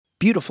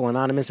Beautiful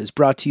Anonymous is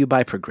brought to you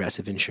by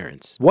Progressive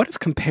Insurance. What if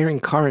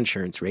comparing car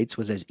insurance rates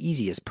was as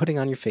easy as putting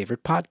on your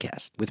favorite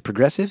podcast? With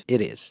Progressive,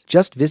 it is.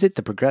 Just visit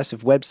the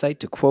Progressive website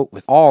to quote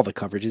with all the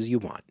coverages you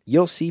want.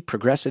 You'll see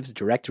Progressive's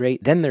direct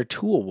rate, then their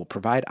tool will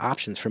provide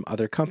options from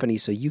other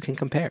companies so you can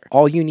compare.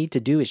 All you need to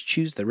do is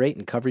choose the rate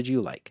and coverage you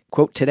like.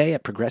 Quote today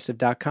at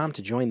Progressive.com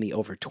to join the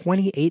over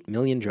 28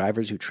 million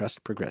drivers who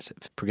trust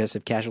Progressive.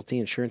 Progressive Casualty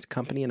Insurance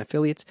Company and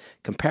Affiliates.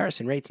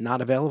 Comparison rates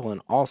not available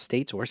in all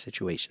states or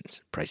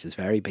situations. Prices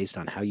vary based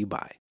on how you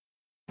buy.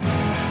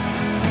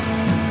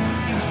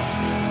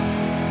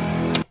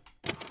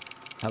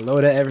 Hello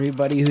to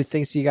everybody who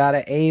thinks you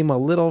gotta aim a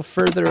little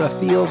further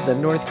afield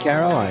than North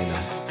Carolina.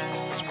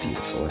 It's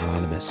Beautiful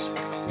Anonymous.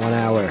 1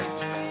 hour,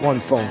 one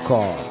phone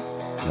call.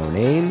 No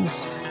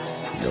names,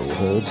 no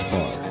holds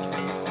barred.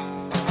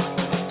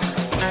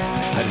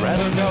 I'd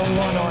rather go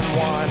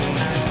one-on-one.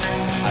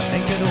 I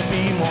think it'll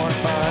be more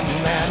fun,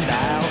 and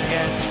I'll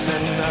get to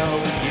know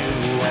you,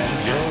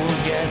 and you'll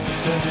get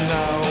to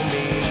know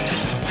me.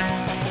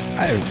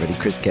 Hi everybody,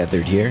 Chris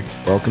Gethard here.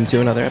 Welcome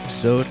to another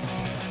episode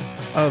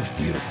of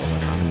Beautiful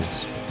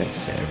Anonymous. Thanks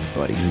to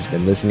everybody who's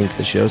been listening to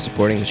the show,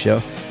 supporting the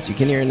show. So you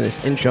can hear in this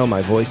intro,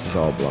 my voice is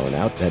all blown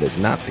out. That is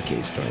not the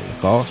case during the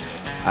call.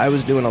 I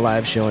was doing a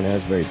live show in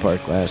Asbury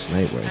Park last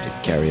night where I did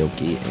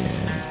karaoke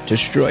and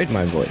destroyed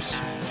my voice.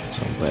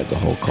 So I'm glad the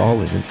whole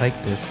call isn't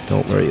like this.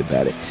 Don't worry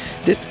about it.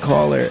 This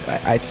caller,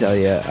 I tell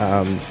you,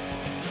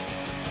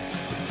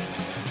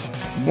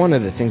 one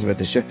of the things about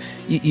this show,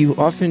 you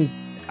often...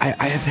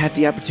 I have had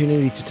the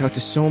opportunity to talk to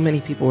so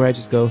many people where I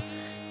just go,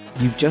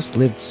 you've just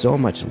lived so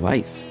much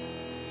life.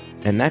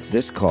 And that's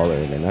this caller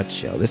in a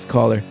nutshell. This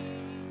caller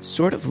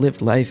sort of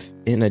lived life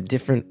in a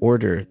different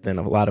order than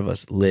a lot of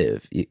us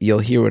live. You'll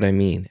hear what I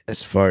mean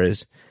as far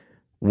as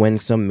when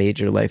some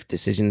major life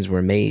decisions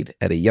were made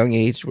at a young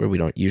age where we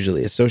don't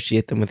usually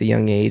associate them with a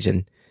young age,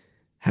 and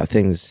how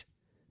things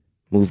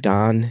moved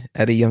on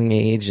at a young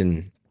age,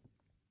 and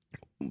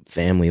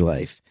family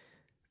life.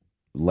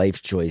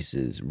 Life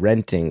choices,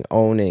 renting,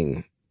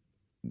 owning.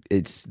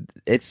 It's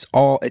just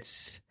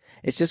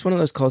one of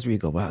those calls where you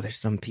go, wow, there's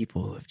some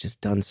people who have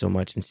just done so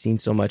much and seen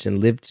so much and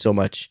lived so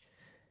much.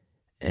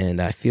 And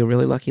I feel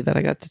really lucky that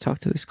I got to talk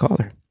to this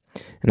caller.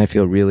 And I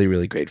feel really,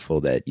 really grateful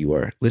that you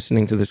are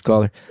listening to this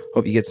caller.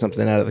 Hope you get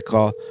something out of the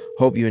call.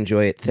 Hope you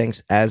enjoy it.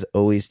 Thanks, as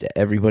always, to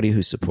everybody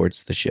who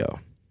supports the show.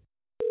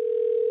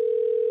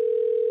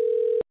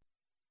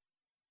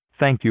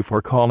 Thank you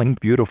for calling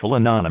Beautiful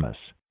Anonymous.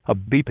 A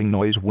beeping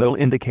noise will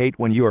indicate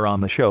when you are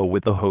on the show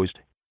with the host.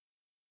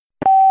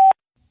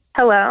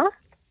 Hello?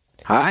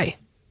 Hi.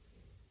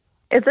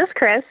 Is this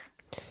Chris?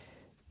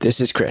 This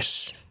is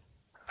Chris.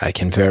 I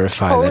can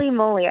verify that. Holy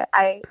moly,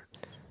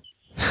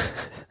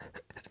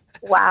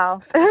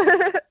 Wow.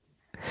 I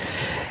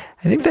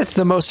think that's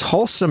the most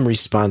wholesome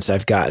response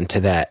I've gotten to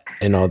that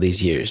in all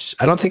these years.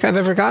 I don't think I've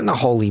ever gotten a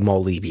holy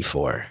moly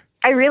before.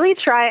 I really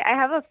try. I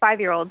have a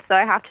 5-year-old, so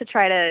I have to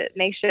try to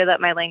make sure that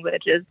my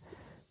language is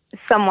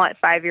somewhat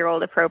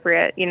 5-year-old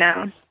appropriate, you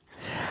know?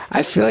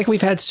 I feel like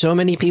we've had so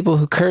many people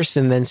who curse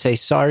and then say,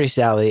 sorry,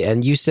 Sally,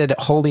 and you said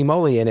holy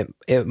moly, and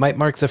it might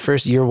mark the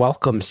first you're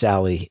welcome,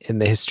 Sally, in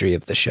the history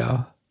of the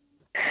show.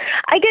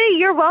 I get it.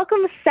 You're welcome,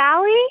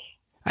 Sally?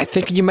 I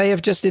think you may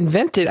have just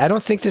invented. I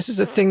don't think this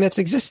is a thing that's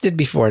existed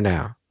before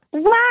now.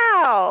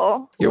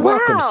 Wow. You're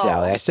welcome,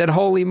 Sally. I said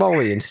holy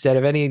moly instead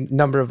of any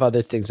number of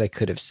other things I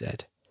could have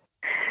said.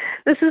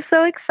 This is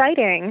so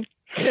exciting.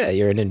 Yeah,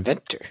 you're an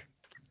inventor.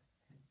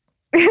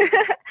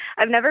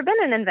 I've never been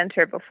an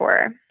inventor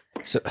before.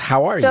 So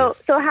how are you?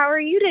 So how are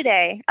you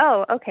today?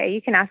 Oh, okay.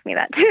 You can ask me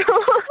that too.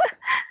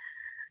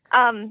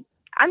 I'm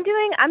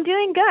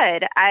doing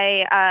good.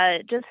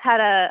 I just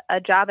had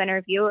a job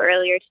interview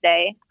earlier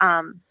today.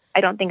 I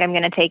don't think I'm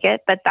going to take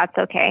it, but that's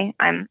okay.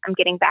 I'm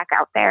getting back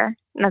out there,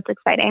 and that's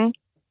exciting.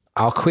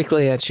 I'll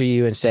quickly answer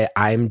you and say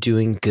I'm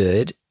doing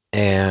good.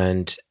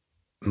 And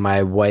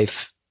my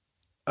wife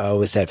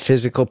was at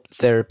physical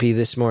therapy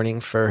this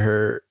morning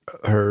for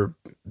her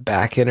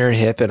back and her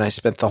hip, and I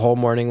spent the whole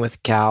morning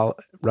with Cal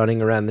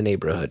running around the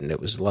neighborhood, and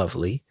it was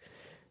lovely.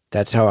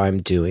 That's how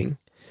I'm doing.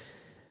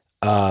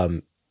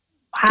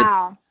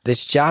 Wow.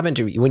 This job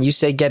interview, when you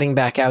say getting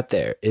back out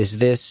there, is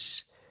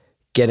this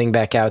getting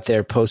back out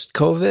there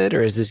post-COVID,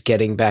 or is this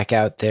getting back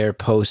out there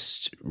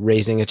post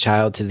raising a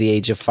child to the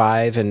age of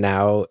 5 and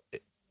now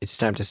it's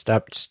time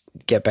to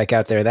get back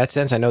out there? In that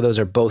sense, I know those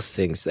are both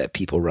things that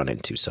people run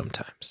into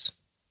sometimes.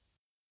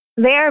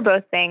 They are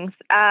both things.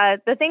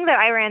 The thing that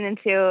I ran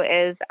into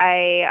is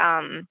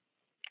I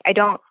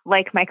don't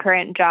like my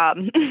current job.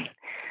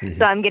 Mm-hmm.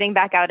 So I'm getting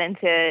back out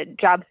into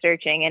job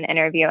searching and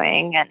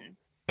interviewing and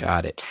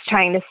got it. Just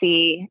trying to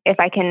see if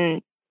I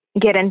can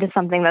get into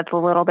something that's a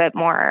little bit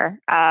more,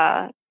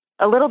 a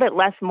little bit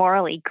less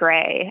morally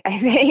gray, I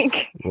think.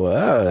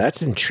 Whoa,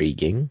 that's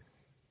intriguing.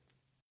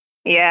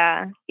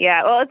 Yeah.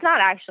 Well, it's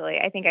not actually.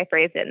 I think I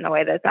phrased it in a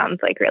way that sounds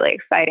like really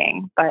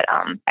exciting. But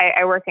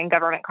I work in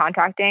government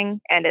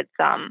contracting, and it's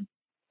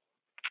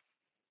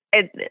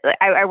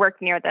I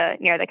work near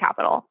the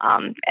Capitol,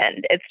 and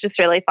it's just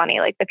really funny,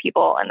 like the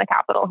people in the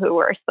Capitol who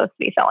we're supposed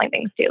to be selling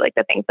things to, like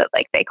the things that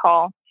like they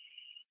call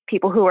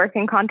people who work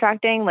in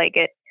contracting, like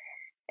it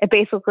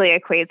basically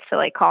equates to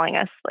like calling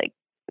us like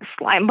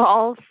slime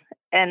balls.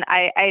 And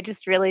I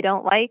just really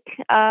don't like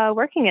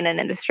working in an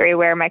industry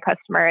where my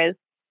customer is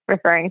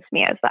referring to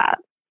me as that.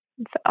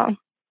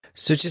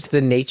 So just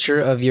the nature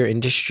of your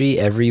industry,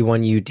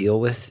 everyone you deal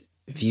with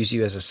views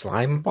you as a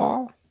slime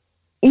ball?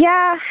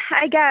 Yeah,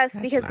 I guess,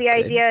 That's because not the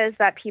good. idea is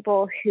that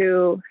people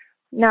who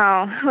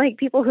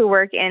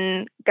work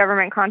in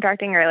government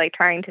contracting are like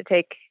trying to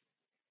take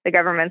the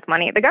government's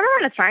money. The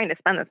government is trying to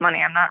spend this money.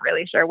 I'm not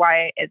really sure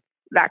why it's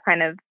that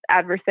kind of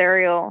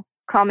adversarial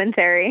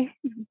commentary,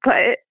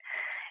 but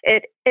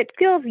it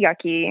feels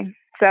yucky.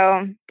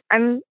 So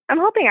I'm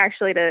hoping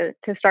actually to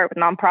start with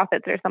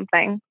nonprofits or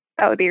something.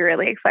 That would be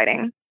really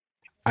exciting.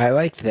 I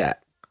like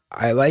that.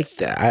 I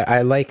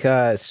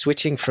like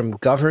switching from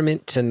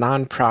government to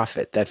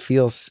nonprofit. That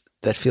feels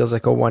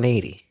like a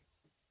 180.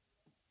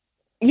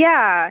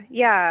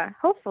 Yeah.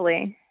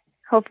 Hopefully.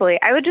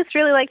 I would just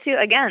really like to,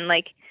 again,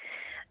 like,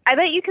 I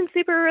bet you can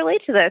super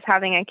relate to this,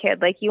 having a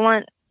kid. Like, you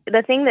want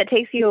the thing that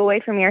takes you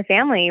away from your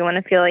family, you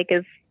want to feel like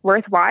is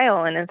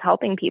worthwhile and is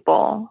helping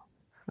people.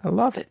 I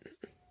love it.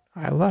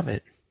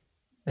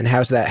 And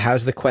how's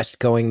the quest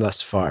going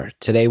thus far?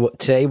 Today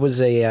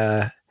was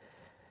a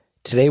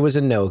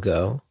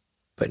no-go,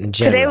 but in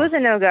general. Today was a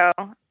no-go.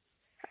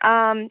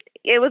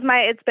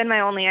 It's been my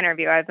only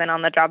interview. I've been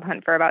on the job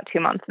hunt for about 2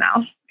 months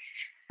now.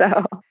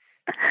 So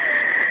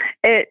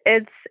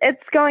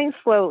it's going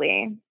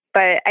slowly,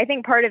 but I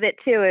think part of it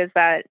too is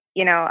that,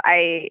 you know,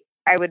 I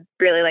would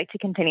really like to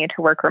continue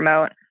to work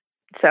remote.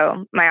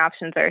 So my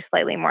options are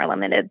slightly more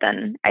limited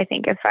than I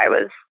think if I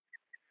was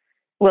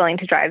willing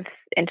to drive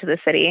into the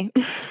city.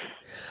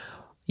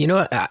 You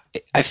know,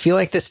 I feel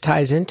like this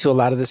ties into a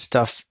lot of the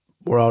stuff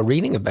we're all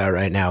reading about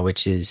right now,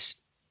 which is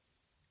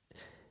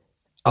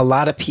a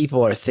lot of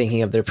people are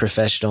thinking of their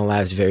professional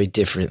lives very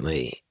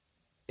differently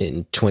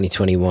in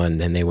 2021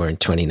 than they were in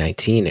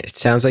 2019. It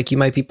sounds like you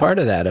might be part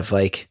of that, of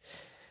like,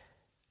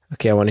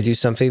 okay, I want to do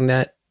something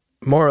that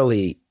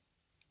morally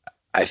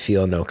I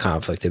feel no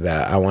conflict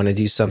about. I want to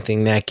do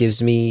something that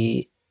gives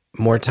me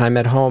more time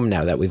at home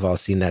now that we've all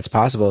seen that's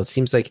possible. It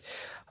seems like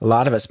a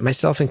lot of us,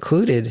 myself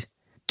included,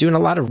 doing a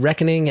lot of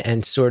reckoning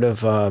and sort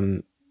of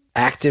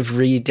active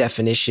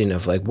redefinition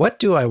of like, what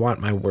do I want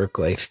my work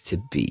life to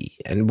be?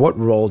 And what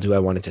role do I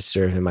want it to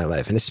serve in my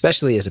life? And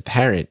especially as a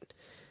parent,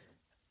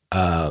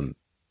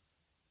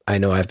 I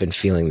know I've been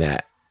feeling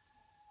that.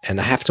 And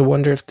I have to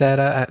wonder if it's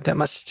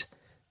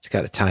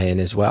got to tie in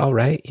as well,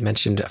 right? You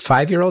mentioned a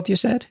 5-year-old, you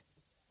said?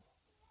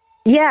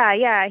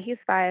 Yeah, he's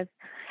 5.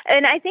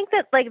 And I think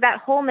that like that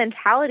whole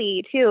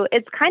mentality too,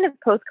 it's kind of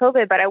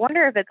post-COVID, but I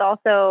wonder if it's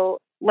also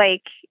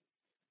like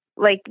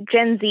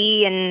Gen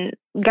Z and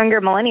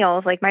younger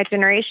millennials, like my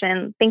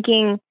generation,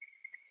 thinking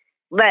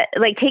that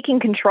like taking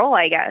control,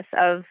 I guess,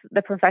 of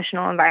the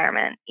professional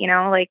environment. You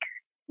know, like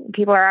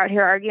people are out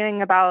here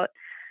arguing about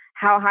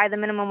how high the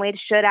minimum wage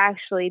should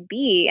actually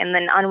be and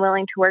then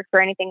unwilling to work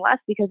for anything less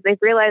because they've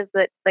realized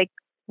that like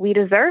we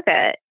deserve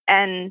it.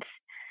 And,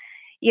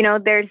 you know,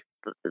 there's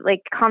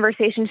like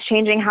conversations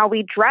changing how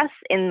we dress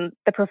in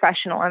the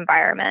professional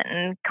environment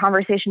and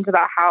conversations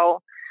about how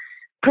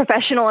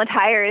professional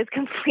attire is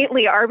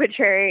completely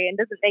arbitrary and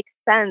doesn't make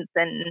sense.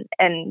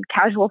 And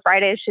casual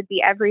Fridays should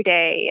be every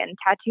day and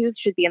tattoos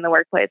should be in the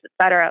workplace, et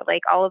cetera.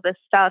 Like all of this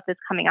stuff is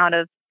coming out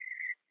of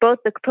both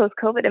the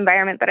post-COVID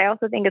environment, but I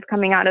also think it's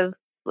coming out of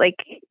like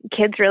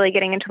kids really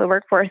getting into the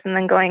workforce and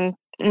then going,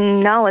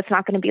 no, it's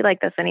not going to be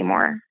like this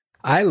anymore.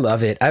 I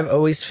love it. I've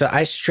always felt,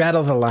 I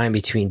straddle the line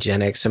between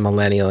Gen X and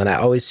millennial, and I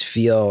always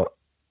feel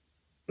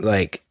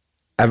like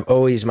I've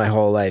always my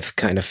whole life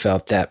kind of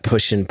felt that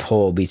push and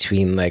pull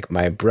between like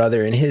my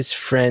brother and his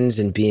friends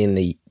and being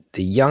the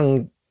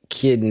young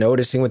kid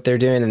noticing what they're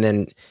doing. And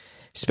then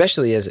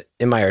especially as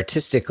in my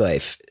artistic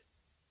life,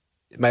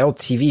 my old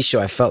TV show,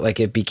 I felt like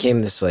it became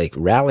this like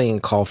rallying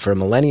call for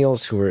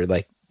millennials who were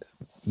like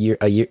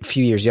a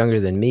few years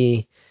younger than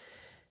me.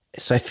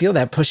 So I feel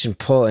that push and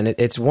pull, and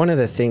it's one of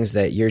the things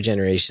that your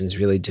generation's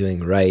really doing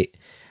right.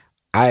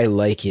 I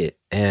like it.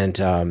 And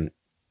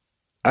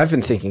I've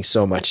been thinking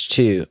so much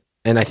too.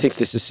 And I think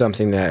this is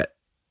something that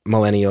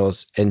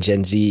millennials and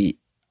Gen Z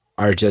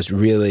are just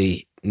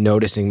really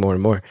noticing more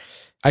and more.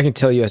 I can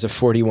tell you as a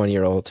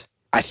 41-year-old,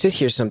 I sit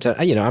here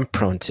sometimes, you know, I'm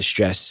prone to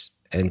stress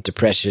and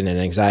depression and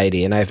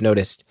anxiety. And I've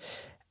noticed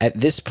at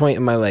this point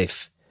in my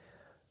life,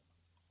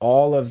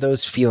 all of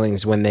those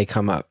feelings, when they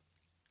come up,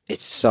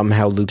 it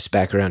somehow loops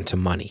back around to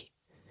money.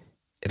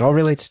 It all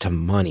relates to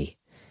money.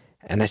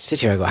 And I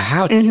sit here, I go,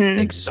 how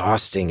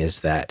exhausting is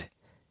that?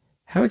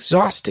 How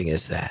exhausting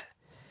is that?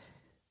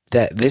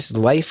 That this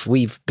life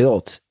we've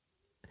built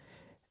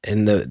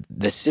and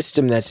the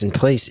system that's in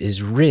place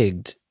is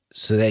rigged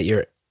so that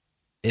you're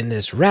in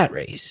this rat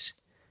race.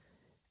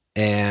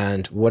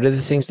 And what are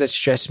the things that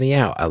stress me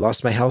out? I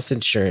lost my health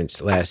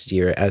insurance last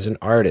year as an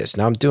artist.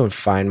 Now I'm doing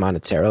fine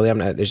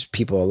monetarily. There's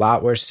people a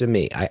lot worse than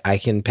me. I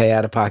can pay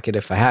out of pocket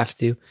if I have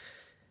to.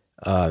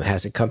 It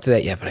hasn't come to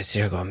that yet, but I sit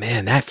here and go,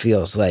 man, that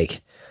feels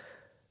like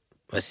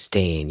a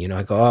stain. You know,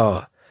 I go,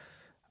 oh,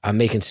 I'm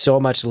making so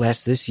much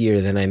less this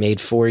year than I made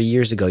 4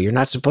 years ago. You're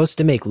not supposed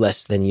to make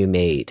less than you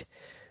made.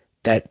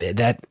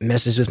 That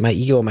messes with my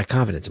ego and my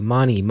confidence.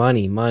 Money,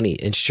 money, money.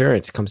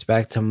 Insurance comes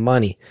back to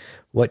money.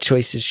 What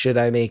choices should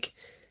I make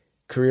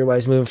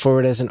career-wise moving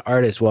forward as an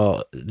artist?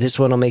 Well, this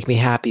one will make me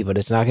happy, but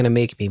it's not going to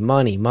make me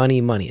money, money,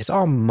 money. It's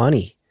all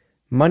money.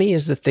 Money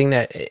is the thing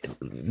that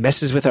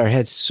messes with our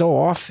heads so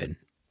often.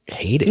 I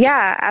hate it.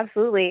 Yeah,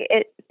 absolutely.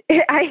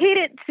 I hate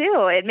it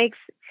too. It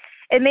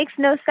makes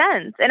no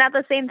sense. And at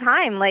the same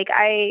time, like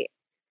I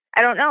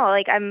don't know,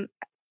 like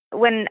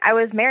when I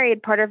was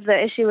married, part of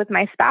the issue with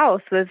my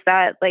spouse was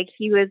that like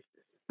he was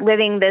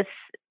living this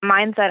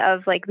mindset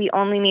of like we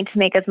only need to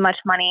make as much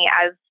money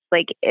as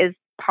like is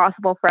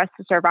possible for us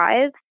to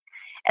survive.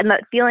 And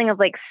that feeling of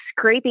like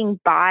scraping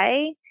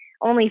by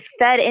only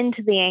fed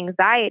into the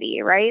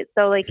anxiety, right?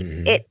 So like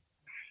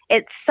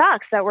it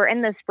sucks that we're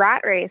in this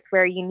rat race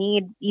where you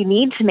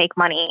need to make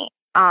money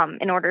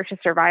in order to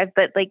survive,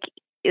 but like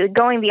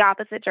going the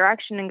opposite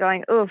direction and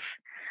going, oof,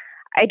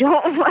 I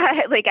don't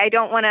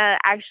want to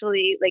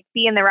actually like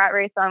be in the rat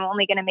race, so I'm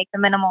only going to make the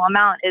minimal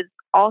amount is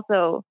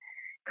also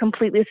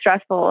completely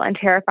stressful and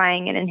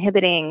terrifying and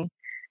inhibiting.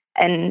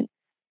 And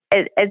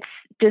it's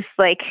just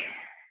like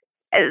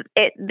I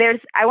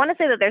want to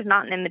say that there's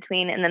not an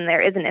in-between, and then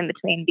there is an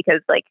in-between, because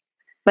like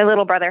my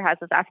little brother has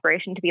this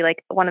aspiration to be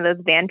like one of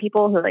those van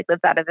people who like lives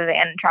out of a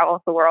van and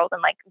travels the world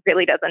and like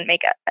really doesn't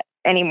make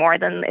any more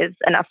than is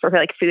enough for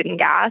like food and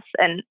gas.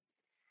 And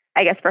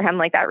I guess for him,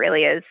 like that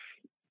really is,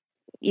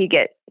 you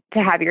get to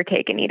have your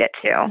cake and eat it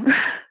too.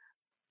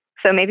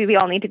 So maybe we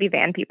all need to be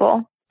van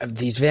people.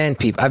 These van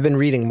people, I've been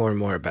reading more and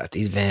more about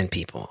these van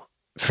people.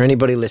 For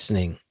anybody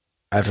listening,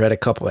 I've read a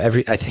couple. I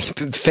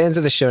think fans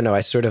of the show know I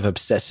sort of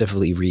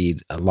obsessively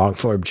read long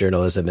form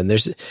journalism, and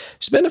there's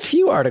been a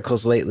few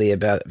articles lately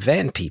about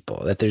van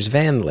people, that there's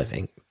van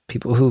living,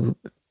 people who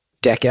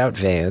deck out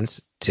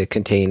vans to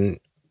contain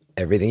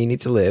everything you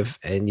need to live,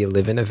 and you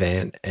live in a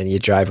van and you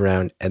drive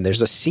around, and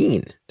there's a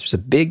scene. There's a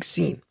big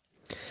scene.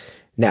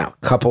 Now,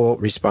 a couple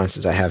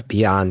responses I have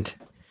beyond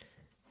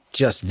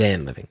just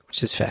van living,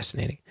 which is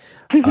fascinating.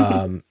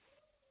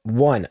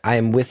 One, I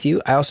am with you.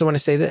 I also want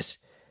to say this.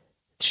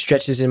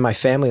 Stretches in my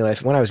family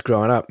life. When I was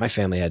growing up, my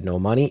family had no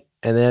money.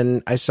 And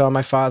then I saw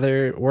my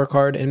father work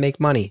hard and make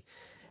money.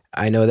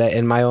 I know that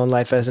in my own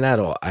life as an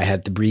adult, I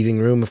had the breathing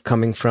room of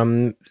coming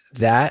from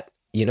that,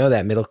 you know,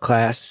 that middle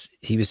class.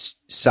 He was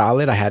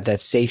solid. I had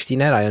that safety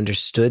net. I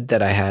understood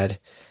that I had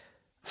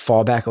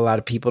fallback a lot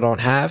of people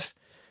don't have.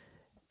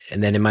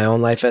 And then in my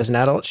own life as an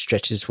adult,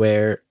 stretches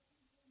where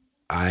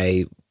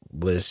I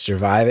was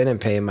surviving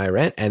and paying my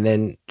rent, and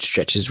then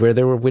stretches where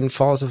there were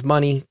windfalls of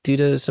money due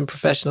to some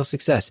professional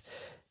success.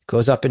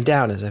 Goes up and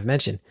down, as I've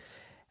mentioned.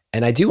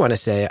 And I do want to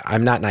say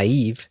I'm not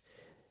naive.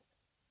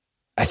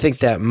 I think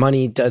that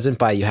money doesn't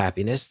buy you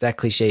happiness. That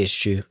cliche is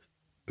true.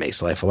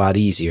 Makes life a lot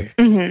easier.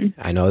 Mm-hmm.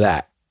 I know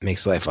that.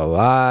 Makes life a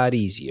lot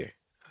easier.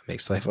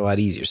 Makes life a lot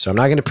easier. So I'm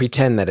not going to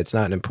pretend that it's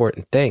not an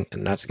important thing.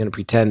 I'm not going to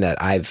pretend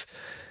that I've,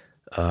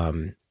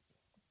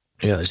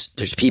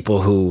 there's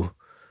people who,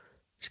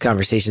 this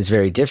conversation is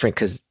very different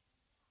because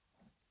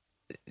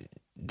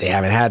they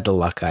haven't had the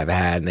luck I've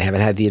had, and they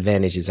haven't had the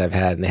advantages I've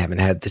had, and they haven't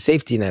had the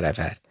safety net I've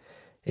had.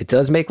 It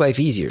does make life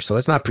easier, so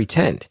let's not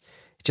pretend.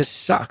 It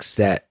just sucks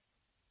that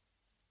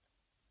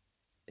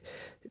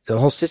the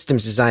whole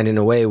system's designed in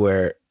a way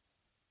where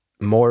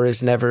more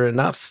is never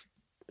enough.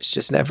 It's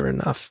just never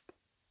enough.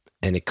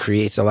 And it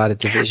creates a lot of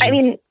division. I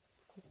mean,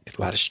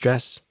 a lot of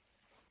stress.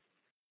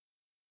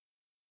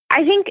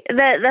 I think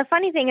the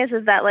funny thing is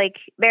that like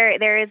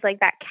there is like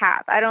that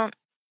cap. I don't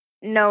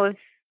know if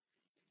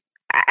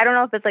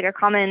it's like a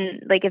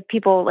common, like if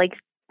people like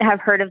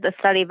have heard of the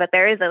study, but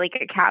there is like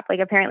a cap. Like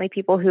apparently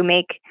people who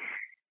make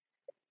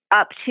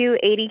up to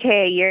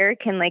 $80K a year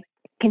can like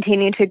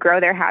continue to grow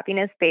their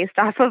happiness based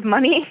off of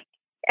money.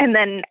 And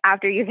then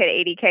after you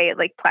hit $80K, it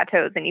like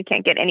plateaus and you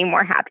can't get any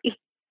more happy.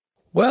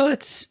 Well,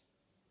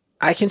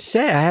 I can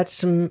say I had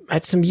some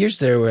years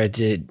there where I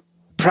did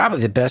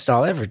probably the best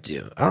I'll ever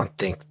do. I don't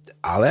think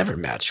I'll ever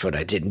match what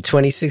I did in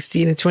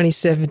 2016 and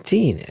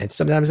 2017. And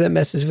sometimes that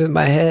messes with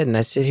my head. And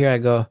I sit here, I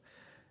go,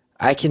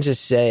 I can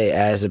just say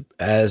as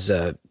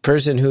a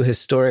person who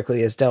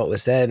historically has dealt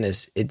with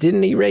sadness, it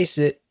didn't erase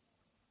it.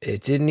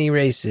 It didn't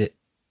erase it.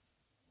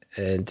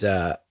 And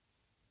I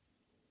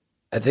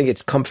think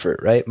it's comfort,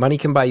 right? Money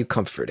can buy you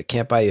comfort. It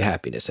can't buy you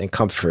happiness. And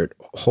comfort,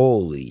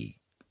 holy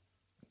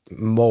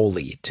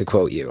moly, to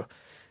quote you,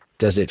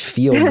 does it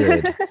feel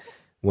good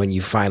when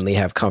you finally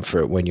have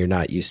comfort when you're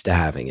not used to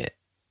having it?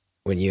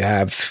 When you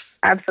have...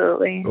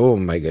 Absolutely. Oh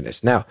my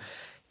goodness. Now,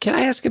 can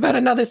I ask about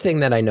another thing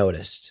that I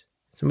noticed?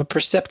 I'm a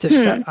perceptive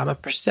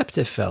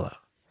fellow.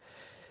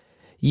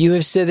 You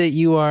have said that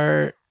you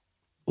are,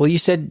 well, you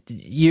said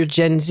you're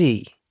Gen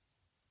Z.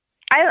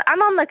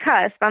 I'm on the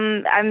cusp.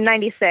 I'm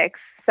 96.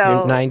 So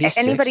You're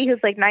 96? Anybody who's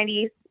like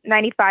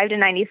 95 to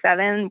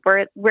 97,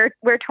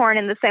 we're torn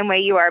in the same way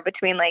you are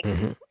between like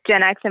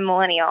Gen X and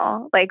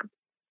millennial. Like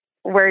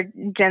we're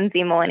Gen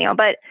Z millennial,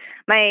 but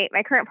my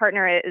current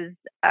partner is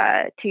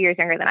 2 years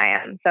younger than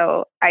I am.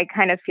 So I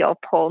kind of feel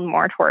pulled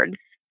more towards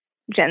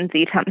Gen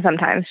Z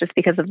sometimes just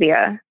because of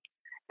the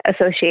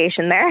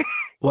association there.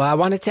 Well, I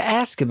wanted to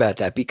ask about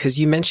that because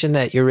you mentioned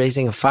that you're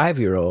raising a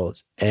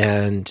 5-year-old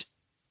and,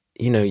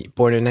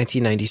 born in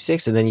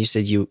 1996. And then you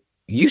said you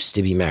used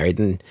to be married.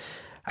 And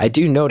I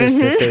do notice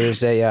that there's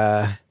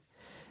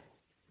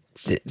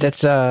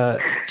that's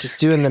just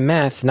doing the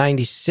math,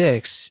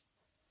 96,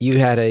 you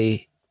had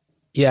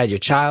your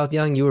child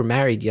young, you were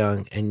married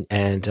young.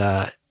 And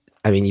I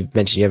mean, you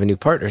mentioned you have a new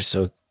partner,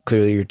 so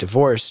clearly you're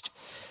divorced.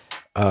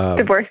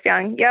 Divorced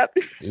young. Yep.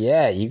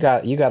 Yeah, you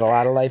got a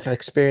lot of life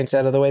experience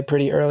out of the way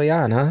pretty early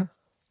on, huh?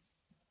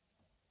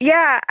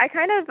 Yeah, I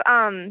kind of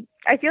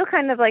I feel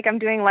kind of like I'm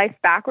doing life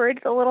backwards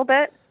a little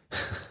bit.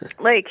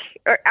 Like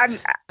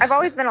I've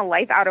always been a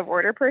life out of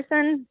order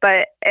person,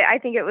 but I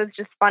think it was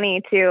just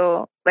funny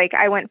to like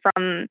I went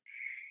from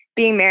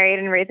being married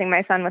and raising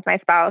my son with my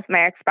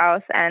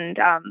ex-spouse, and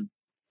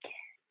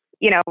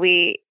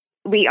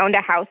we owned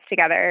a house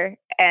together,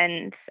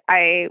 and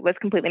I was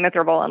completely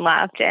miserable and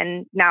left.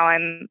 And now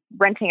I'm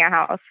renting a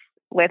house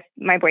with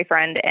my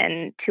boyfriend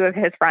and 2 of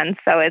his friends.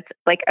 So it's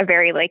like a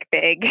very like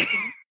big,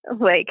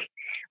 like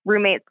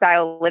roommate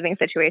style living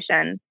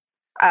situation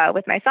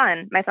with my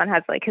son. My son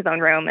has like his own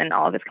room and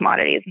all of his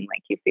commodities. And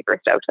like, he's super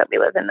stoked that we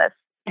live in this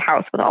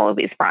house with all of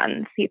these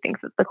friends. He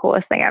thinks it's the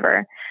coolest thing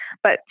ever.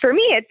 But for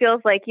me, it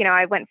feels like,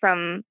 I went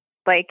from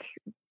like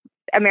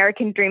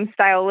American dream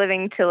style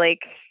living to like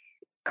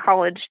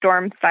college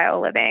dorm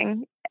style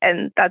living,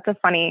 and that's a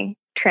funny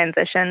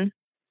transition.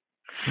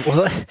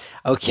 Well,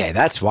 okay,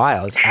 that's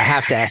wild. I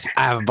have to ask.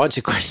 I have a bunch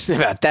of questions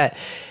about that.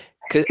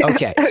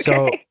 Okay,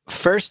 so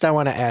first I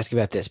want to ask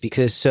about this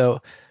because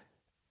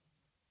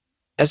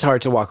that's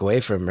hard to walk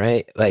away from,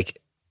 right? Like,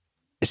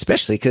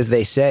 especially because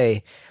they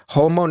say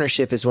home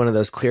ownership is one of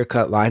those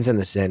clear-cut lines in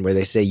the sand where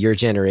they say your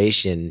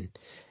generation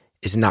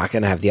is not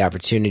going to have the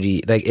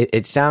opportunity. Like,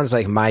 it sounds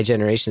like my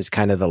generation is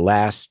kind of the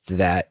last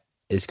that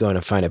is going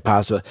to find it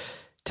possible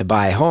to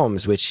buy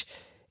homes, which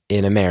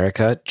in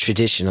America,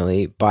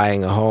 traditionally,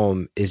 buying a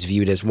home is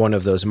viewed as one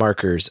of those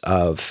markers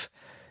of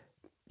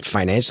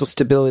financial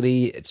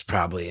stability. It's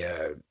probably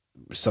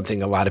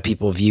something a lot of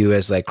people view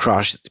as like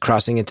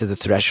crossing into the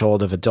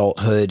threshold of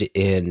adulthood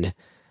in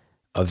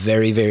a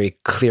very, very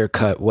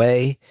clear-cut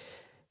way.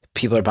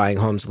 People are buying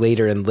homes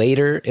later and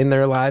later in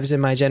their lives in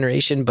my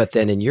generation, but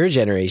then in your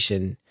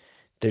generation,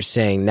 they're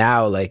saying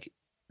now like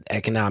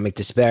economic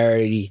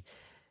disparity,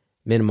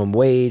 minimum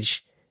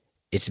wage,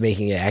 it's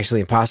making it actually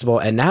impossible.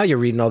 And now you're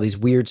reading all these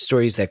weird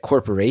stories that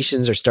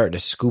corporations are starting to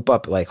scoop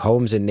up like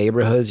homes in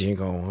neighborhoods. And you're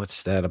going,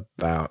 what's that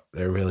about?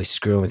 They're really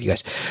screwing with you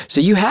guys. So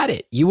you had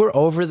it. You were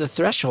over the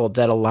threshold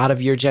that a lot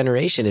of your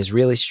generation is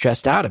really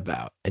stressed out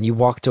about. And you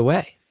walked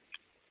away.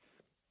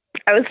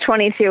 I was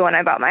 22 when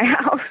I bought my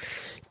house.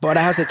 Bought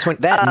a house at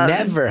 20. That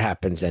never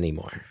happens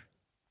anymore.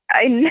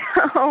 I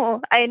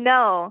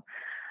know.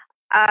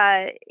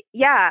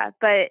 Yeah,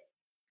 but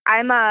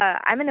I'm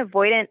not an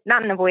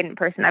avoidant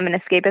person. I'm an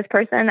escapist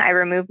person. I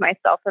remove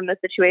myself from the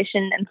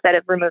situation instead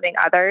of removing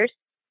others.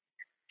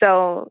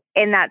 So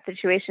in that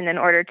situation, in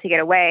order to get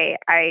away,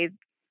 I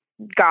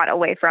got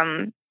away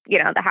from,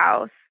 the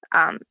house.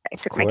 I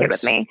took my kid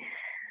with me,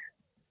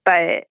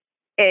 but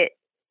it,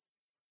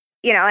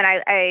 and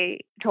I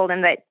told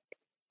him that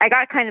I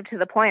got kind of to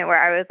the point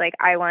where I was like,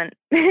 I want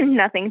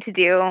nothing to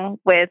do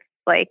with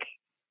like,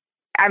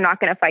 I'm not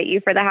going to fight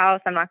you for the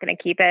house. I'm not going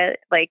to keep it.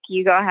 Like,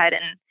 you go ahead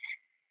and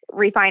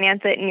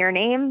refinance it in your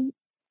name.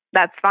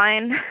 That's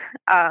fine.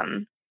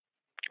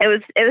 It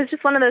was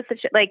just one of those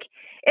like,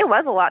 it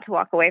was a lot to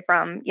walk away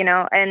from,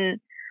 and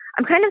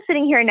I'm kind of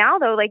sitting here now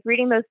though, like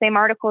reading those same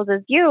articles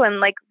as you and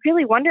like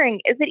really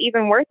wondering, is it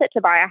even worth it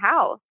to buy a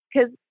house?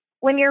 Because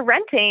when you're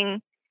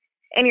renting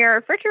and your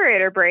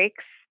refrigerator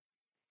breaks,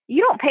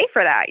 you don't pay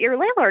for that. Your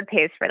landlord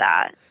pays for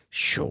that.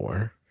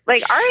 Sure.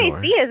 Like our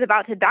AC is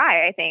about to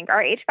die, I think.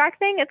 Our HVAC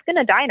thing, it's going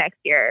to die next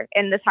year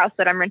in this house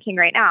that I'm renting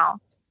right now.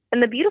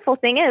 And the beautiful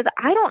thing is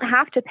I don't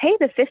have to pay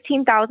the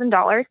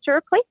 $15,000 to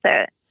replace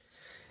it.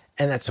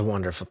 And that's a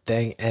wonderful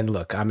thing. And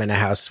look, I'm in a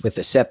house with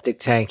a septic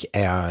tank,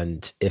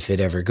 and if it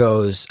ever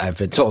goes, I've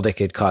been told it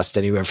could cost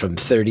anywhere from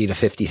 $30,000 to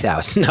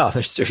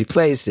 $50,000 to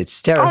replace.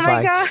 It's terrifying. Oh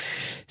my God.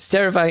 It's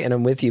terrifying, and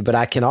I'm with you. But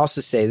I can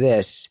also say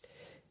this: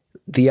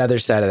 the other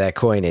side of that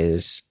coin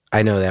is,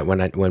 I know that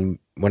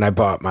when I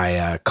bought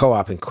my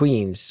co-op in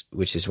Queens,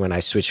 which is when I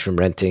switched from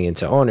renting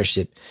into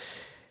ownership,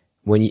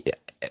 when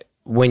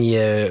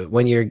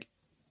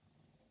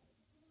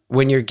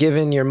you're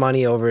giving your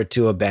money over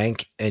to a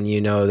bank and you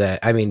know that,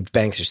 I mean,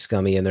 banks are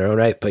scummy in their own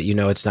right, but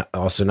it's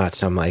not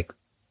some like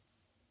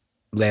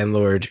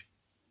landlord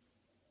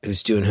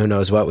who's doing who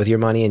knows what with your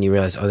money, and you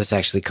realize, oh, this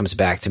actually comes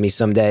back to me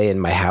someday, and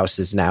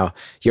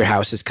your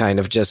house is kind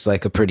of just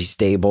like a pretty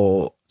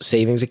stable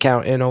savings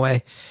account in a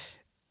way.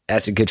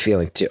 That's a good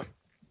feeling too.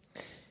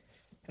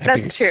 That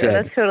being That's true. said,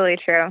 That's totally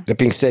true. that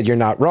being said, you're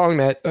not wrong,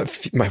 Matt.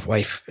 My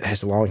wife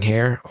has long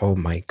hair. Oh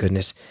my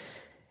goodness.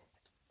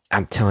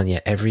 I'm telling you,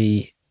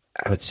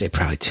 I would say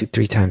probably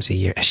 2-3 times a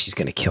year. She's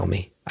going to kill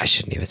me. I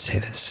shouldn't even say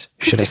this.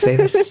 Should I say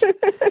this?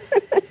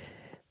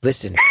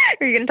 Listen.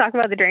 Are you going to talk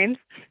about the drains?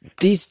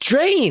 These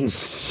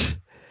drains.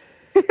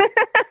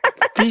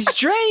 These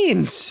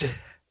drains.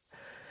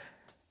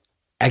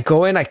 I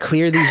go in, I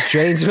clear these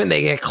drains when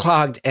they get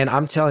clogged. And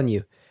I'm telling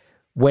you,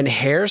 when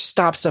hair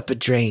stops up a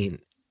drain,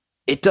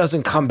 it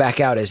doesn't come back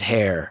out as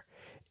hair.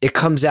 It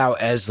comes out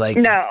as like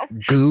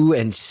goo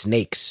and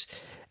snakes.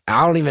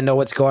 I don't even know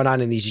what's going on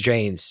in these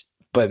drains.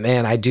 But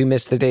man, I do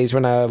miss the days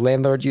when a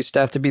landlord used to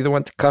have to be the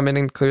one to come in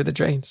and clear the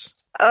drains.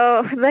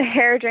 Oh, the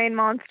hair drain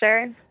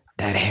monster.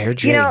 That hair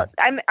drain. You know,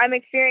 I'm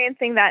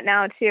experiencing that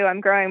now too.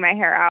 I'm growing my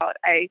hair out.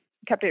 I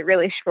kept it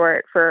really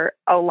short for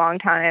a long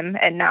time,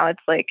 and now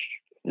it's like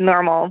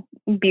normal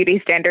beauty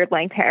standard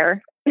length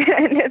hair.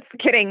 And it's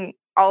getting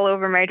all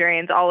over my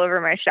drains, all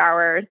over my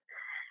showers.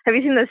 Have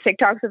you seen those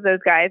TikToks of those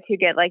guys who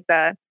get like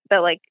that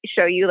like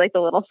show you like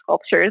the little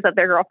sculptures that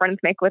their girlfriends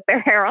make with their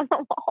hair on the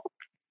wall?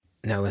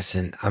 Now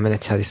listen, I'm going to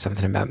tell you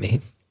something about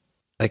me.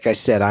 Like I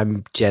said,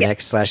 I'm Gen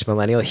X /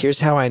 millennial. Here's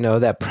how I know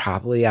that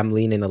probably I'm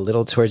leaning a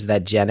little towards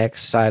that Gen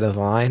X side of the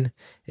line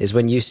is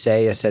when you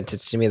say a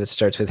sentence to me that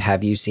starts with,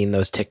 have you seen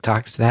those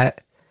TikToks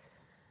that?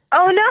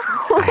 Oh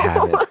no. I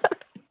haven't.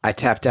 I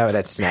tapped out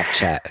at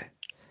Snapchat.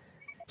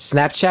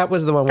 Snapchat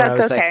was the one where I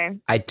was like,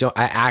 I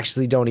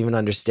actually don't even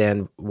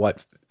understand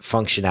what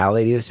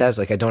functionality this has.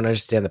 Like, I don't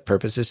understand the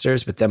purpose this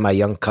serves, but then my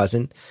young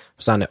cousin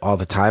was on it all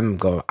the time.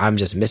 I'm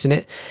just missing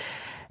it.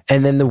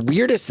 And then the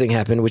weirdest thing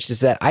happened, which is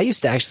that I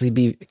used to actually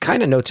be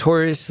kind of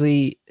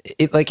notoriously,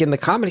 like in the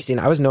comedy scene,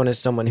 I was known as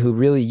someone who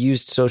really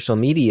used social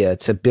media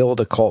to build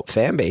a cult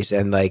fan base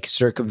and like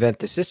circumvent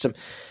the system.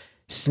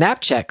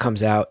 Snapchat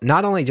comes out.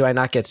 Not only do I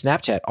not get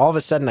Snapchat, all of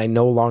a sudden I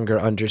no longer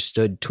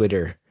understood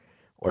Twitter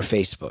or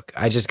Facebook.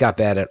 I just got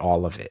bad at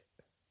all of it.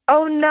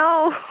 Oh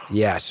no.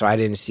 Yeah, so I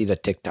didn't see the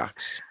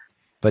TikToks.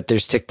 But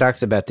there's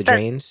TikToks about the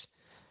drains.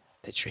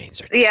 The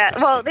drains are disgusting. Yeah,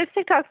 well, there's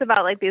TikToks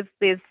about like these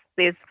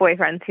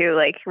boyfriends who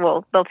like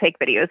they'll take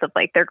videos of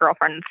like their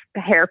girlfriend's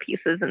hair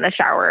pieces in the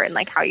shower and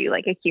like how you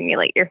like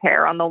accumulate your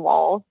hair on the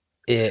wall.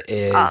 It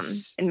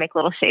is and make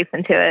little shapes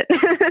into it.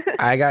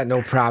 I got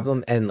no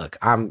problem. And look,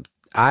 I'm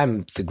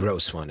the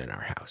gross one in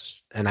our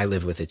house, and I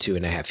live with a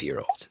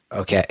 2.5-year-old.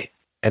 Okay,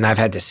 and I've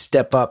had to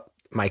step up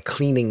my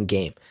cleaning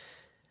game.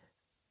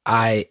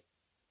 I've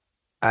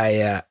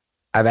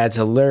had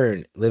to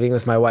learn living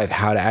with my wife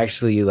how to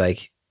actually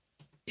like,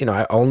 you know,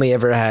 I only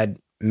ever had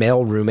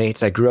male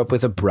roommates. I grew up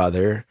with a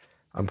brother.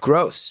 I'm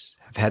gross.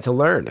 I've had to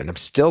learn, and I'm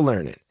still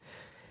learning.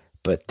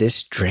 But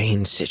this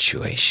drain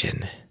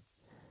situation,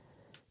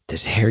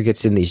 this hair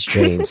gets in these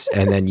drains,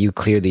 and then you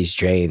clear these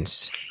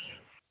drains.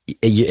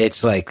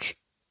 It's like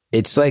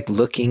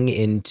looking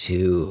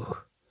into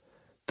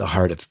the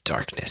heart of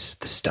darkness,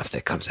 the stuff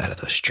that comes out of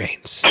those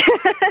drains.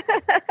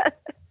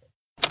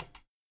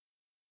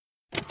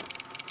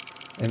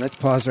 And let's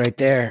pause right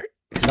there,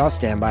 because I'll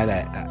stand by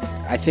that.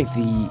 I think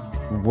the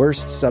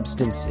worst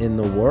substance in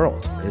the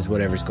world is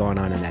whatever's going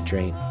on in that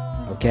drain.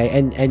 Okay?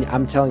 And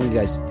I'm telling you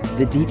guys,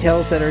 the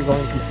details that are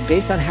going,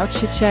 based on how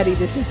chit-chatty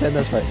this has been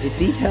thus far, the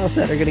details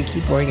that are going to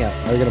keep pouring out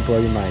are going to blow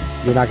your minds.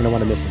 You're not going to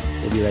want to miss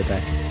them. We'll be right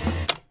back.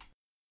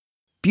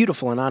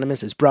 Beautiful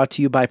Anonymous is brought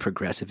to you by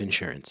Progressive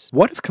Insurance.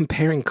 What if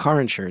comparing car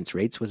insurance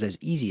rates was as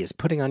easy as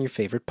putting on your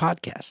favorite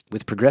podcast?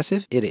 With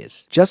Progressive, it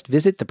is. Just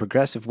visit the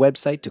Progressive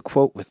website to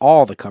quote with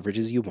all the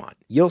coverages you want.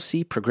 You'll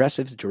see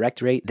Progressive's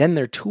direct rate, then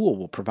their tool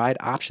will provide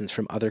options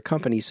from other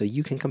companies so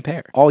you can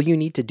compare. All you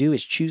need to do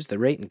is choose the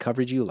rate and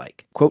coverage you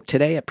like. Quote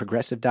today at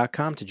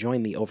Progressive.com to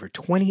join the over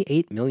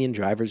 28 million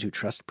drivers who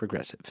trust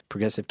Progressive.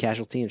 Progressive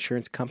Casualty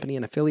Insurance Company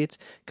and Affiliates.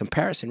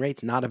 Comparison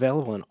rates not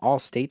available in all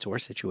states or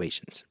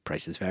situations.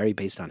 Prices vary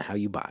based on how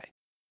you buy.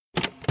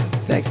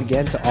 Thanks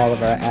again to all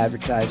of our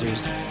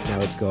advertisers. Now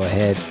let's go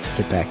ahead,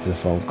 get back to the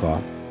phone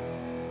call.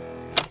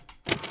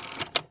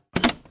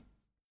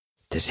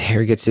 This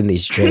hair gets in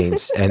these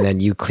drains, and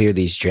then you clear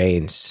these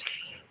drains.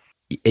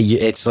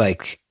 It's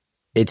like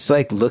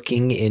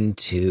looking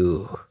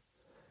into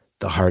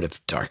the heart of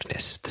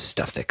darkness, the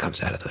stuff that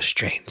comes out of those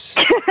drains.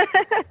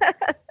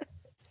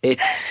 I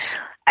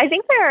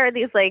think there are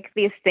these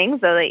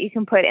things though that you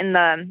can put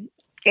in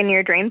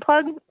your drain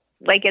plug.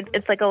 Like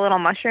it's like a little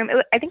mushroom.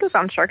 I think it was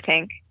on Shark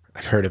Tank.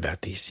 I've heard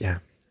about these. Yeah,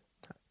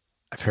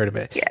 I've heard of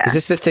it. Yeah. Is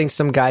this the thing?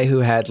 Some guy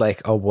who had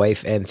like a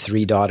wife and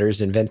 3 daughters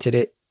invented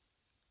it.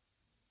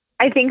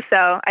 I think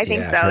so. And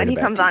he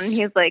comes on and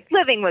he's like,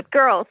 "Living with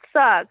girls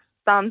sucks."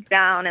 Thumbs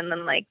down, and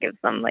then like gives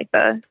them like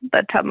the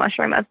tub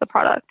mushroom as the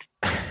product.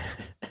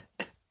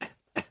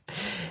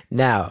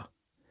 Now,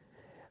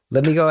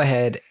 let me go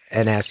ahead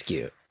and ask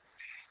you,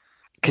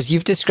 because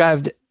you've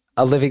described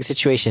a living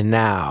situation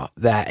now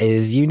that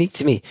is unique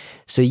to me.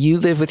 So you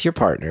live with your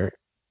partner,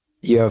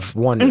 you have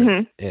one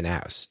room in a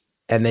house,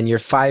 and then your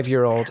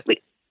 5-year-old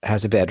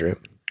has a bedroom.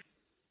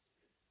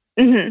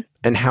 Mm-hmm.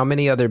 And how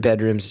many other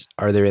bedrooms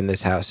are there in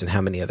this house, and how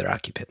many other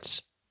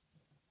occupants?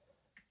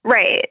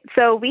 Right.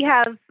 So we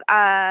have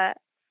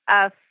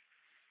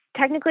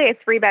technically a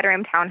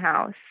 3-bedroom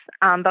townhouse,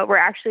 but we're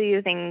actually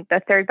using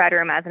the 3rd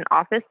bedroom as an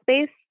office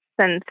space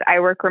since I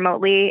work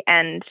remotely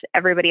and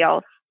everybody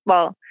else,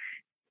 well,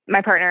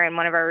 my partner and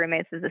one of our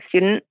roommates is a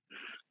student.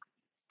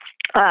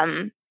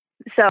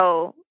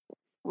 So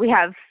we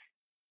have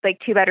like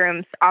 2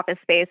 bedrooms, office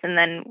space, and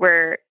then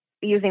we're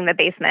using the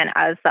basement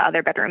as the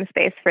other bedroom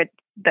space for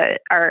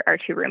our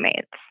 2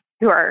 roommates,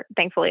 who are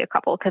thankfully a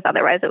couple, because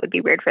otherwise it would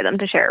be weird for them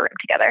to share a room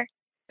together.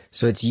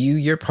 So it's you,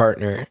 your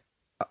partner,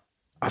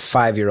 a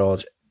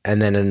 5-year-old,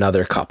 and then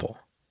another couple.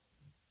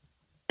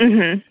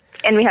 Mm-hmm.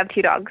 And we have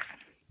 2 dogs.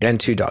 And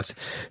 2 dogs.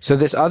 So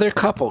this other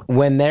couple,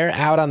 when they're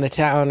out on the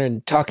town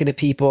and talking to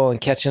people and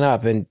catching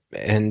up,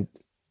 and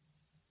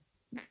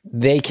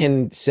they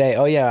can say,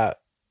 oh yeah,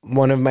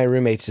 one of my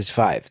roommates is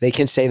 5. They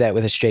can say that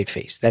with a straight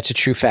face. That's a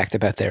true fact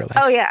about their life.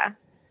 Oh yeah.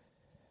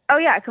 Oh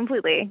yeah,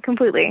 completely.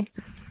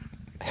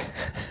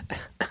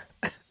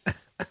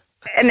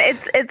 And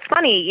it's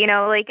funny, you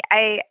know, like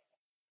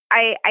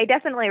I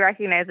definitely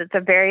recognize it's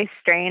a very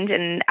strange,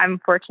 and I'm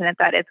fortunate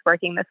that it's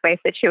working this way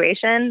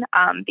situation,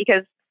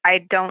 because I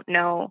don't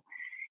know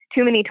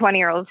too many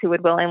 20-year-olds who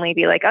would willingly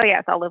be like, oh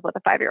yes, I'll live with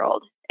a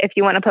 5-year-old. If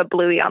you want to put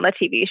Bluey on the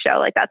TV show,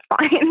 like that's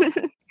fine.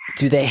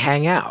 Do they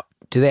hang out?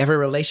 Do they have a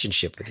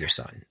relationship with your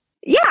son?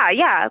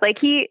 Yeah. Like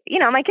he, you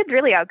know, my kid's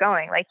really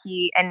outgoing. Like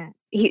he,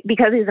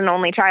 because he's an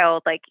only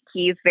child, like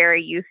he's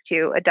very used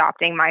to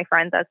adopting my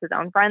friends as his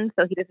own friends.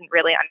 So he doesn't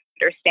really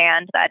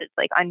understand that it's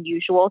like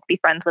unusual to be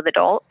friends with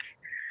adults.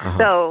 Uh-huh.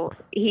 So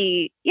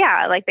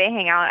like they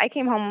hang out. I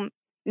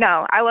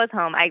was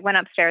home. I went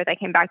upstairs. I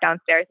came back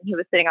downstairs and he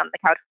was sitting on the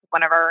couch with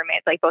one of our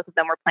roommates. Like both of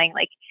them were playing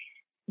like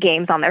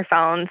games on their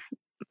phones.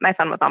 My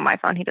son was on my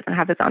phone. He doesn't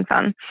have his own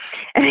phone.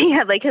 And he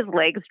had like his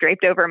legs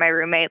draped over my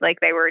roommate. Like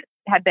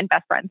had been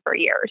best friends for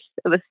years.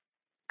 It was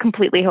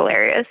completely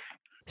hilarious.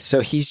 So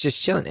he's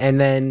just chilling. And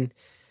then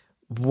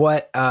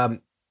what,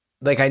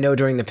 like I know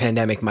during the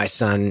pandemic, my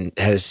son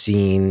we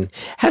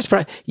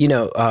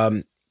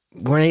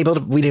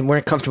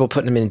weren't comfortable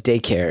putting him in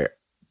daycare.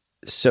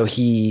 So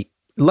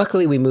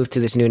luckily we moved to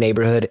this new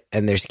neighborhood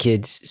and there's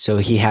kids. So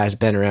he has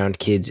been around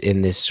kids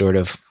in this sort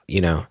of,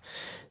 you know,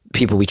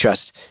 people we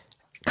trust.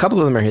 A couple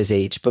of them are his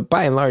age, but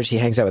by and large, he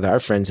hangs out with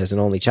our friends as an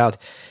only child.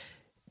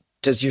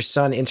 Does your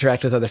son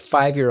interact with other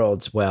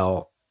 5-year-olds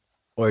well?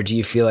 Or do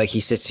you feel like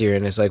he sits here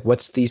and is like,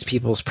 what's these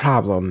people's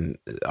problem?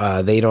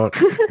 They don't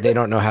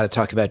know how to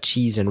talk about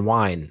cheese and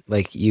wine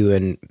like you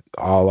and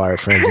all our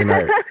friends in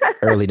our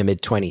early to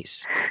mid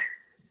 20s.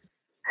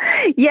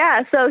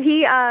 Yeah, so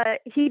he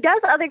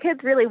does other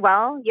kids really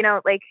well. You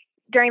know, like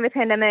during the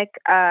pandemic,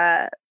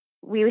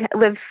 we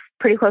live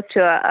pretty close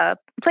to a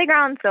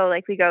playground. So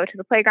like we go to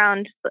the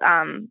playground.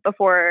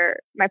 Before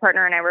my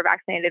partner and I were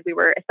vaccinated, we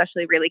were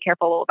especially really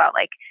careful about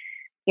like,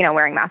 you know,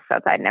 wearing masks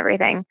outside and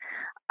everything.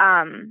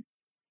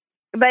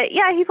 But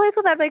yeah, he plays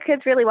with other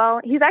kids really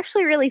well. He's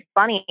actually really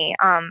funny.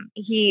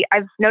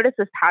 I've noticed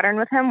this pattern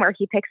with him where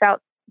he picks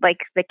out like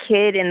the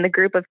kid in the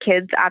group of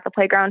kids at the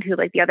playground who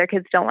like the other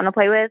kids don't want to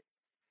play with.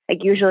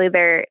 Like usually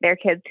they're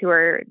kids who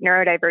are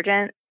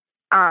neurodivergent.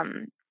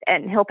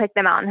 And he'll pick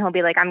them out and he'll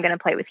be like, I'm going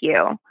to play with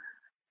you.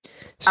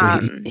 So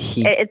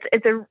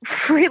it's a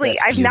really,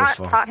 I've not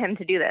taught him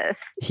to do this.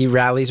 He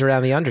rallies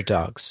around the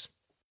underdogs.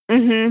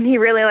 Mm-hmm. He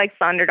really likes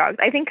the underdogs.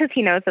 I think because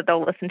he knows that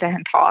they'll listen to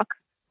him talk.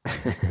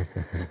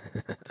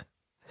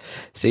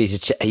 So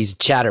he's a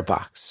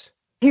chatterbox.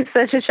 He's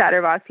such a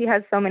chatterbox. He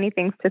has so many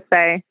things to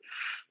say.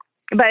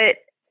 But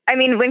I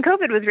mean, when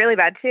COVID was really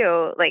bad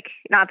too, like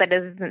not that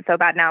it isn't so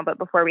bad now, but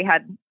before we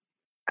had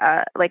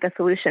like a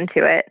solution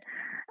to it,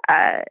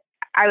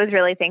 I was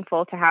really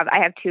thankful to I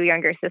have 2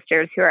 younger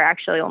sisters who are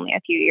actually only a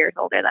few years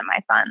older than my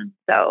son.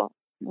 So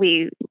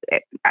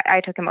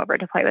I took him over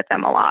to play with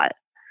them a lot.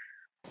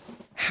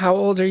 How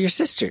old are your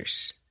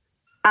sisters?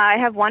 I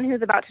have one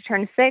who's about to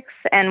turn 6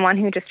 and one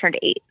who just turned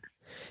 8.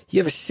 You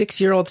have a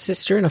 6-year-old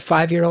sister and a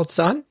 5-year-old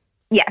son?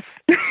 Yes.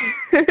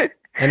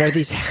 And are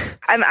these?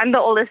 I'm the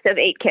oldest of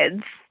 8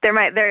 kids. They're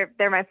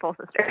my full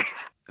sisters.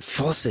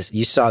 Full sister.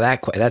 You saw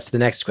that. That's the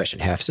next question.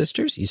 Half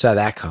sisters? You saw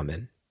that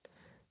coming.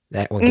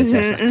 That one gets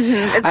asked.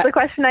 Mm-hmm. It's the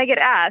question I get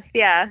asked.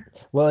 Yeah.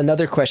 Well,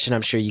 another question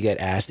I'm sure you get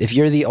asked: if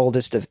you're the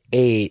oldest of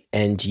 8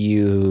 and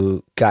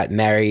you got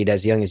married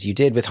as young as you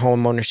did with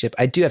home ownership,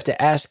 I do have to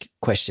ask a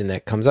question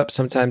that comes up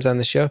sometimes on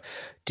the show.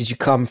 Did you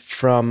come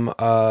from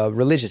a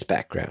religious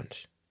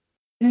background?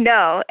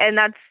 No, and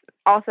that's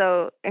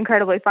also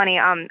incredibly funny.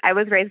 I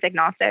was raised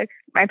agnostic.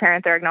 My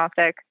parents are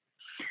agnostic,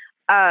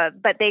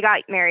 but they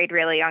got married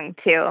really young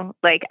too.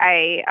 Like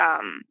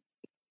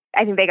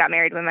I think they got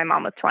married when my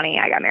mom was 20.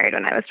 I got married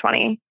when I was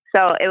 20.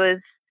 So it was,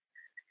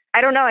 I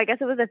don't know, I guess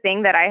it was a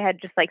thing that I had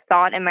just like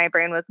thought in my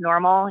brain was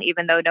normal,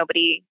 even though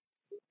nobody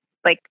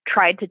like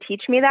tried to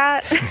teach me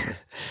that.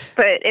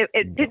 But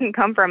it didn't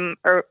come from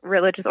a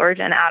religious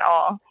origin at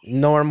all.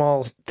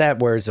 Normal, that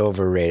word's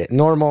overrated.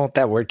 Normal,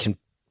 that word can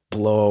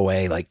blow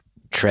away like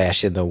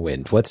trash in the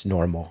wind. What's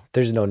normal?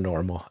 There's no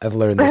normal. I've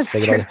learned this.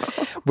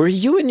 Were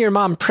you and your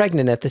mom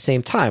pregnant at the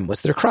same time?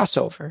 Was there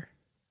crossover?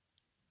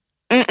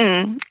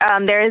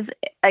 There's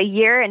a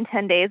year and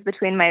 10 days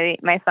between my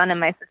son and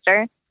my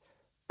sister.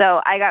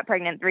 So I got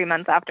pregnant 3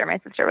 months after my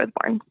sister was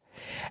born.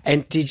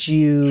 And did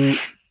you,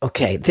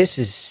 okay, this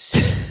is,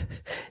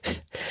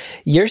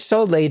 you're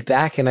so laid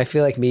back, and I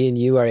feel like me and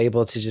you are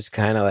able to just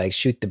kind of like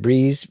shoot the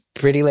breeze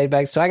pretty laid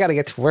back. So I got to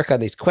get to work on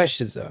these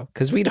questions though,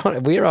 because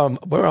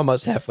we're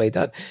almost halfway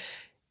done.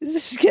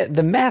 This is getting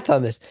the math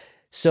on this.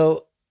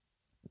 So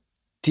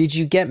did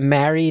you get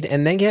married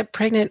and then get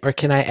pregnant, or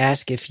can I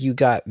ask if you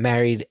got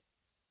married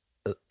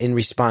in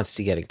response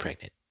to getting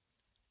pregnant?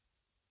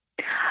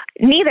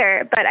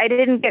 Neither, but I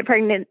didn't get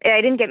pregnant.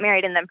 I didn't get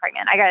married and then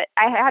pregnant. I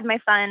had my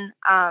son.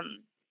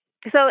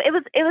 So it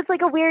was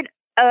like a weird,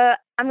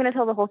 I'm going to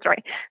tell the whole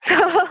story.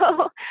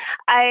 So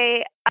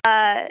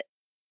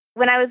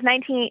when I was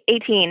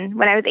 18,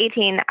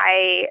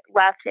 I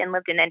left and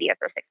lived in India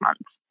for 6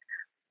 months.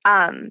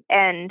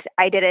 And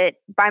I did it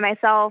by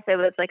myself. It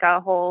was like a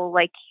whole,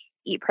 like,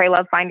 eat, pray,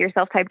 love, find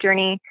yourself type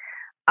journey.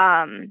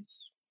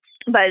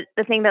 But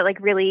the thing that like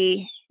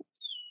really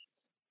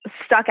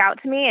stuck out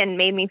to me and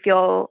made me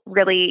feel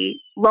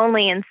really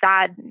lonely and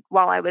sad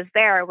while I was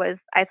there was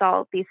I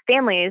saw these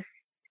families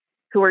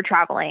who were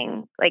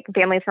traveling, like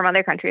families from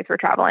other countries were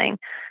traveling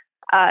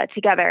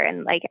together.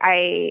 And like,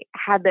 I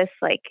had this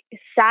like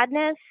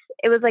sadness.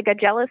 It was like a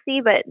jealousy,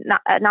 but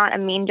not a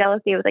mean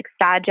jealousy. It was like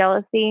sad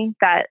jealousy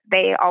that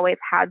they always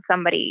had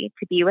somebody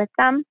to be with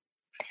them.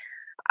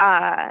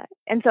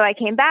 And so I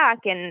came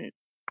back, and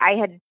I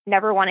had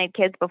never wanted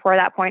kids before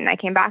that point. And I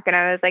came back and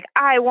I was like,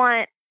 I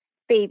want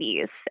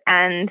babies.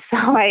 And so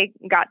I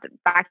got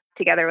back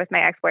together with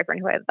my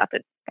ex-boyfriend who I had left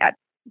at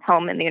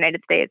home in the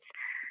United States.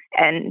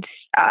 And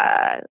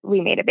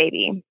we made a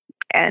baby.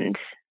 And,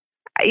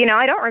 you know,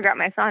 I don't regret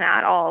my son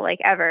at all, like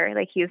ever.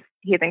 Like he's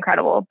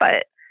incredible,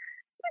 but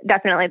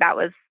definitely that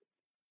was,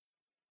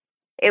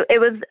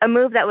 it was a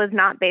move that was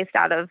not based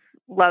out of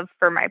love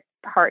for my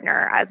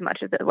partner as much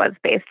as it was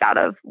based out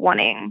of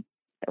wanting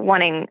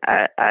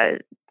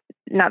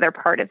another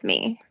part of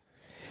me.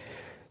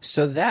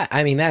 So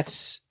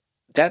that's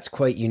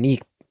quite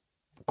unique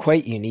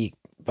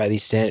by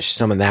these standards,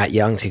 someone that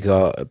young to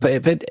go,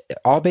 but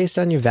all based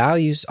on your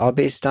values, all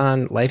based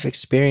on life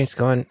experience,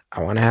 going,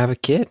 I want to have a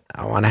kid.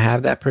 I want to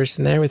have that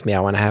person there with me. I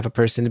want to have a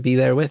person to be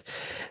there with.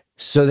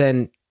 So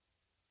then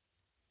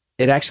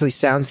it actually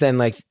sounds then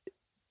like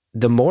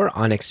the more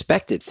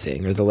unexpected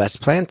thing, or the less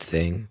planned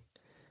thing,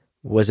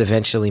 was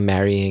eventually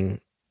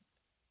marrying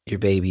your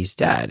baby's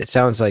dad. It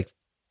sounds like,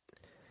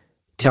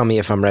 tell me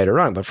if I'm right or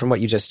wrong, but from what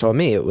you just told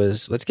me, it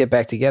was, let's get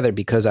back together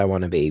because I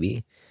want a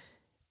baby.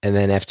 And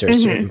then after a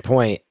certain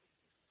point,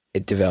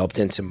 it developed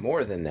into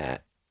more than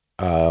that,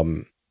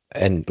 and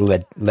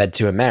led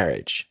to a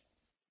marriage.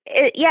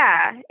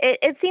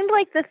 It seemed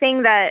like the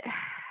thing that,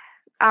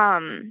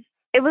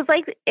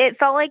 it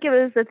felt like it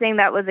was the thing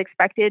that was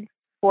expected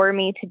for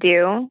me to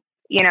do.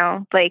 You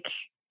know, like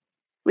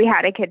we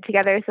had a kid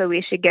together, so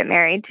we should get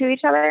married to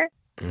each other.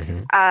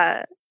 Mm-hmm.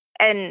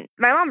 And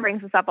my mom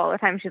brings this up all the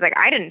time. She's like,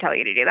 I didn't tell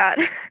you to do that.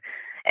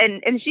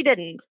 and she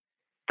didn't,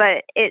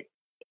 but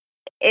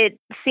it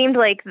seemed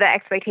like the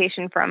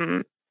expectation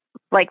from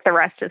like the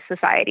rest of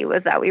society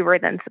was that we were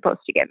then supposed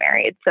to get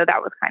married. So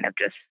that was kind of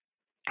just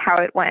how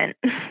it went.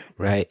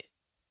 Right.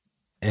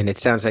 And it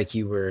sounds like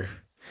you were,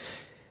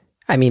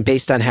 I mean,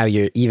 based on how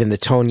even the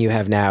tone you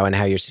have now and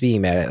how you're speaking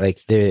about it,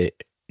 like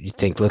you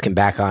think looking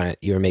back on it,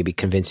 you were maybe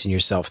convincing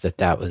yourself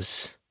that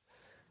was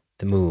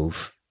the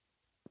move,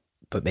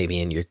 but maybe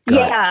in your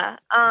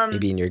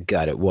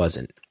gut, it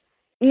wasn't.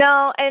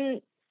 No.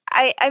 And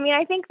I mean,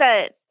 I think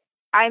that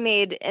I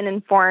made an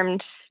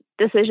informed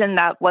decision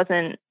that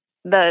wasn't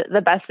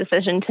the best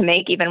decision to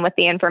make, even with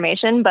the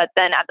information. But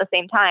then at the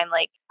same time,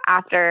 like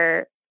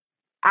after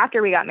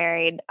we got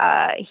married,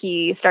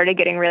 he started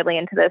getting really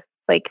into this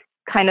like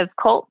kind of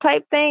cult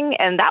type thing.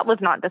 And that was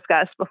not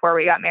discussed before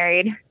we got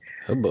married.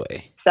 Oh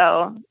boy.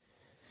 So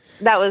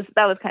that was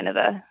kind of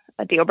a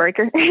deal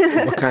breaker.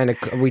 What kind of,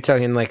 are we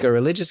talking like a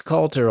religious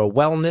cult or a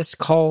wellness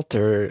cult,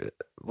 or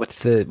what's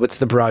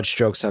the broad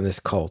strokes on this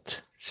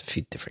cult? There's a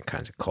few different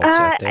kinds of cults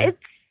out there.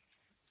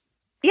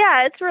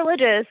 It's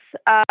religious.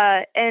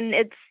 And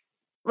it's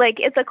like,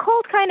 it's a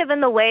cult kind of in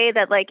the way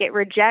that like it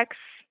rejects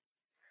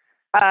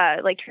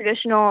like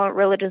traditional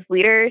religious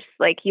leaders.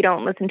 Like you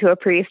don't listen to a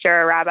priest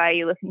or a rabbi,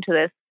 you listen to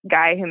this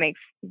guy who makes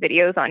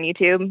videos on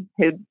YouTube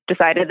who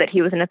decided that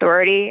he was an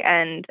authority,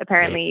 and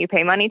apparently you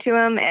pay money to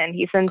him and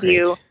he sends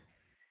you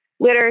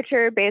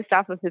literature based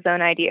off of his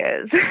own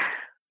ideas.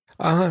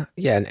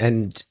 Yeah.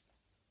 And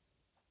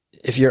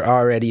if you're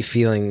already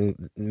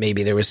feeling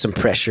maybe there was some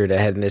pressure to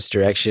head in this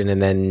direction,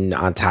 and then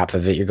on top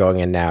of it, you're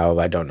going, and now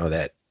I don't know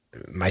that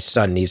my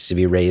son needs to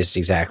be raised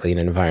exactly in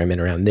an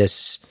environment around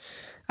this.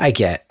 I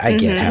get how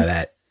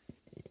that,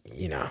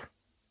 you know,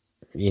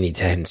 you need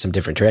to head in some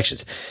different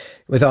directions.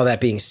 With all that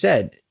being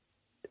said,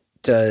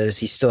 does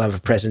he still have a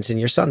presence in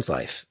your son's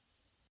life?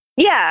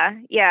 Yeah,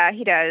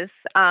 he does.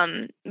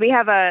 We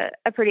have a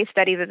pretty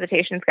steady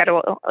visitation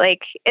schedule.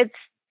 Like it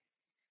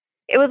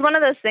was one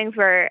of those things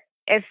where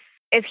if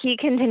if he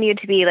continued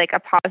to be like a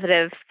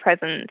positive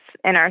presence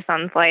in our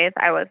son's life,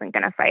 I wasn't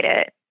going to fight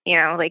it. You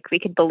know, like we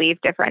could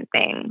believe different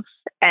things,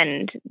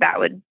 and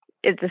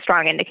is a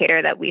strong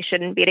indicator that we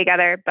shouldn't be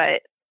together.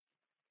 But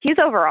he's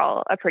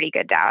overall a pretty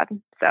good dad,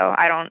 so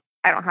I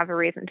don't have a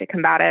reason to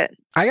combat it.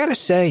 I gotta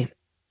say,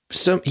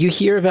 so you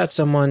hear about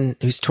someone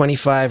who's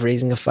 25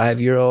 raising a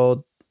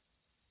 5-year-old,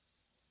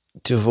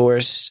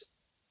 divorced,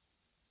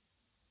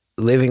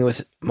 living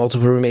with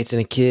multiple roommates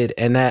and a kid,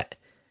 and that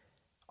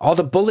all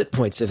the bullet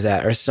points of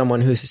that are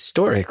someone who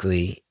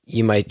historically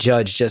you might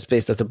judge just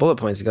based off the bullet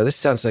points and go, this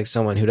sounds like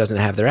someone who doesn't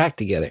have their act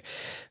together.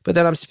 But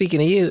then I'm speaking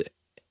to you,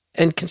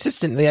 and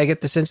consistently I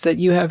get the sense that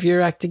you have your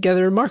act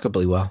together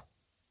remarkably well.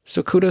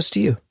 So kudos to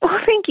you. Well,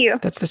 thank you.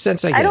 That's the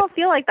sense I get. I don't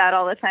feel like that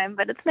all the time,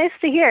 but it's nice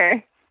to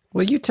hear.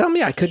 Well, you tell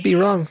me. I could be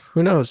wrong.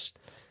 Who knows?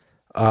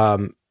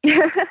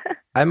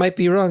 I might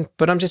be wrong,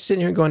 but I'm just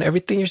sitting here going,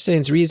 everything you're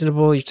saying is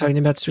reasonable. You're talking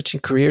about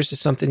switching careers to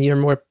something you're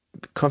more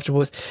comfortable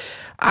with.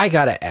 I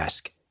got to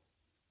ask,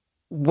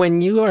 when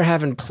you are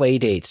having play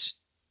dates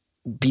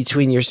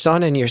between your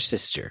son and your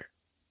sister,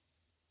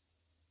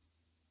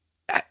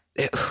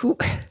 who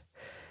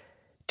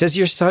does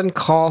your son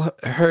call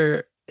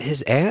her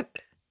his aunt?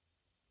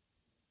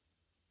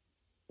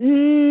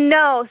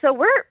 No, so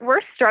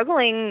we're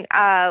struggling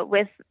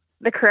with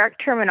the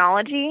correct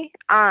terminology.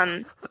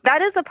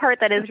 That is a part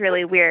that is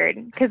really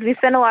weird because we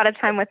spend a lot of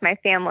time with my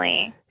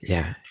family.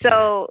 Yeah.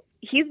 So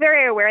he's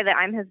very aware that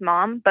I'm his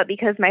mom, but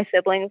because my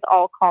siblings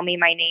all call me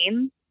my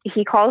name,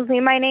 he calls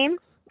me my name,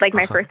 like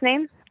my first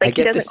name. Like I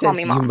get he the doesn't call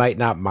sense me mom. you might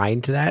not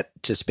mind that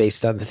just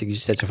based on the things you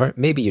said so far.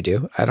 Maybe you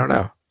do. I don't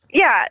know.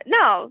 Yeah,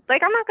 no,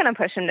 like I'm not going to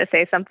push him to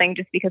say something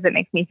just because it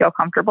makes me feel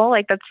comfortable.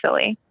 Like that's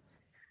silly.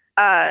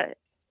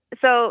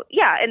 So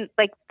yeah, and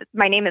like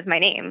my name is my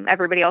name.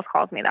 Everybody else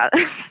calls me that.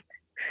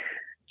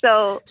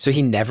 So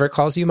he never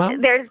calls you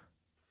mom?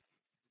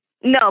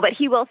 No, but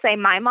he will say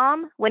my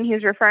mom when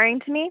he's referring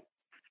to me.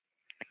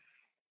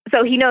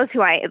 So he knows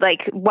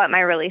what my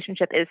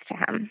relationship is to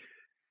him.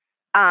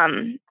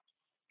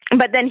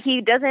 But then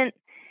he doesn't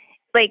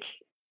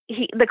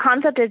the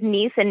concept of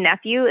niece and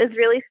nephew is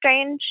really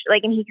strange.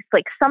 Like, and he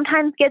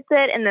sometimes gets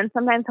it. And then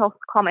sometimes he'll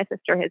call my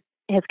sister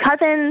his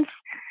cousins.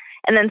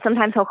 And then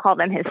sometimes he'll call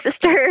them his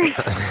sisters.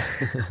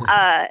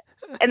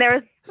 And there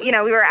was, we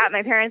were at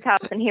my parents'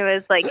 house and he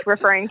was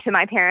referring to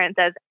my parents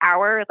as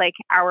our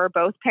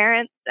both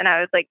parents. And I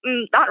was like,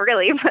 not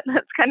really, but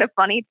that's kind of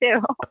funny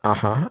too.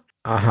 Uh-huh.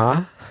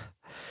 Uh-huh.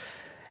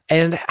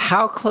 And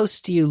how close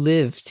do you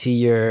live to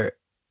your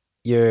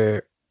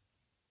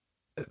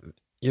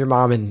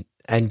mom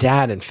and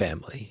dad and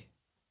family?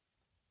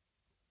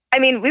 I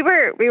mean, we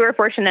were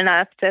fortunate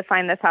enough to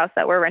find this house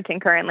that we're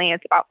renting currently.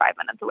 It's about 5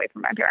 minutes away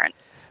from my parents.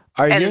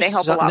 And they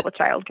help a lot with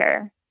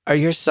childcare. Are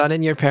your son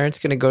and your parents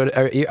going to go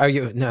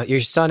to, your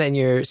son and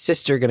your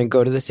sister going to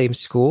go to the same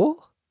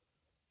school?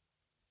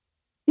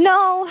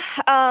 No.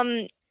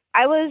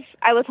 I was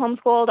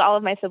homeschooled. All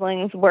of my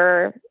siblings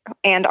were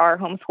and are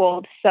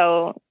homeschooled.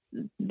 So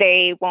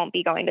they won't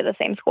be going to the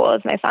same school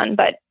as my son,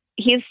 but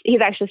he's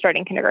actually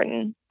starting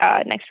kindergarten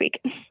next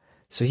week.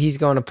 So he's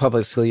going to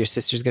public school. Your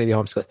sister's going to be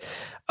homeschooled.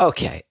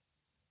 Okay.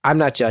 I'm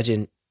not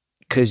judging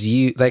because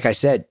you, like I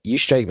said, you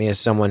strike me as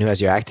someone who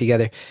has your act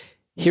together.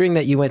 Hearing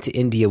that you went to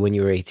India when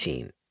you were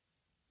 18,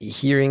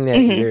 hearing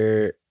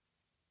that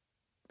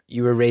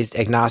you were raised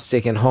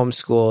agnostic and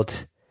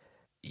homeschooled,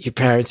 your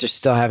parents are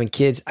still having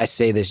kids. I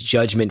say this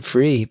judgment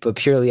free, but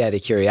purely out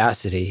of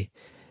curiosity.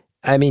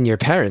 I mean, your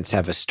parents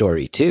have a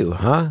story too,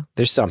 huh?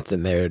 There's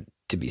something there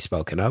to be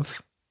spoken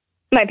of.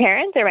 My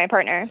parents or my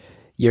partner?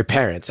 Your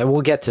parents. And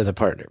we'll get to the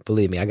partner.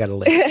 Believe me, I got a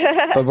list.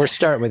 But we're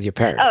starting with your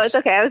parents. Oh, it's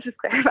okay. I was just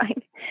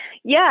clarifying.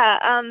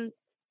 Yeah.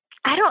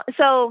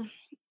 So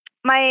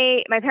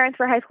my parents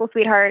were high school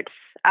sweethearts.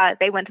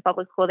 They went to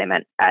public school. They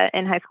met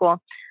in high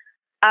school.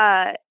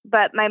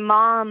 But my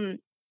mom,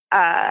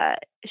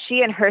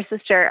 she and her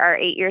sister are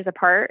 8 years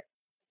apart.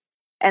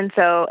 And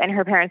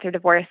her parents are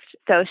divorced.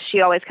 So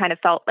she always kind of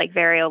felt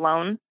very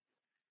alone.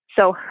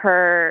 So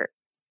her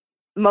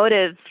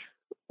motive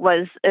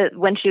was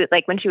when she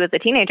was a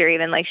teenager,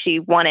 even she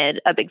wanted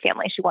a big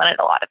family. She wanted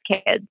a lot of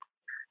kids.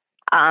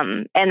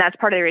 And that's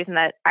part of the reason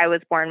that I was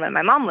born when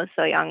my mom was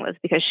so young, was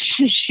because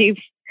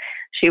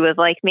she was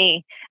like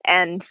me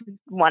and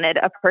wanted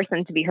a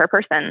person to be her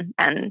person.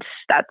 And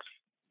that's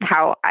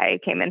how I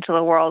came into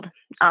the world.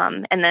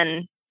 And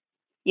then,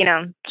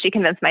 she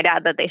convinced my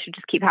dad that they should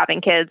just keep having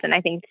kids. And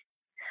I think,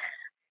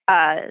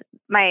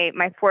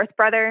 my fourth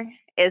brother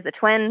is a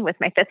twin with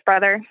my fifth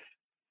brother.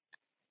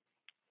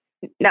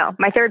 No,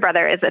 my third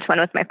brother is a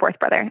twin with my fourth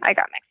brother. I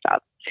got mixed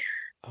up.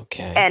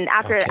 Okay. And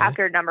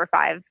after number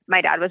 5,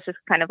 my dad was just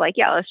kind of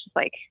yeah, let's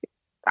just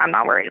I'm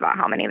not worried about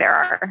how many there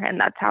are. And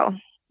that's how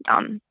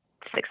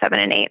 6, 7,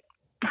 and 8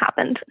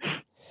 happened.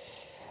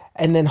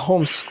 And then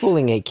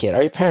homeschooling a kid.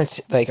 Are your parents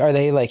are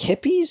they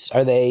hippies?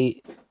 Are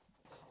they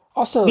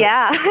also?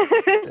 Yeah.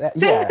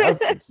 Yeah.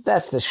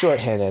 That's the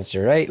shorthand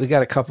answer, right? We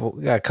got a couple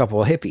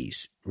of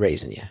hippies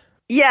raising you.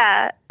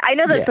 Yeah. I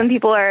know that some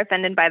people are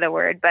offended by the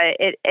word, but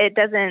it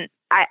doesn't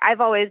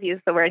I've always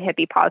used the word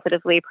hippie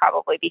positively,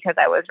 probably because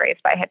I was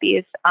raised by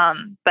hippies.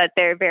 But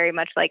they're very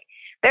much like,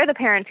 they're the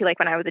parents who, like,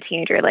 when I was a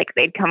teenager, like,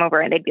 they'd come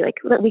over and they'd be like,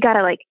 we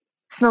gotta, like,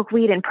 smoke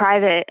weed in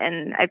private.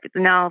 And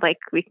no, like,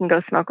 we can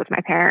go smoke with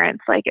my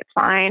parents. Like, it's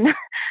fine.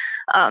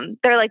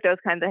 They're like those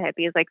kinds of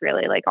hippies, like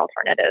really like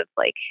alternative,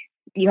 like,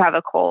 you have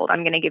a cold,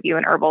 I'm going to give you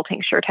an herbal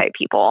tincture type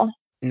people.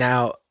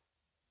 Now,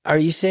 are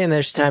you saying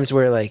there's times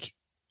where, like,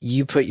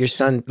 you put your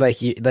son, like,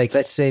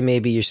 let's say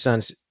maybe your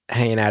son's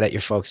hanging out at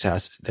your folks'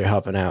 house, they're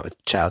helping out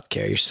with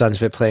childcare. Your son's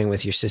been playing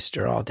with your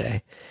sister all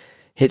day.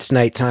 Hits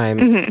nighttime,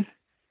 Mm-hmm.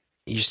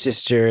 your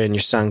sister and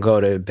your son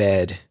go to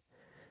bed,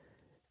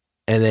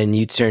 and then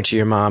you turn to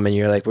your mom and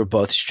you're like, we're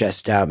both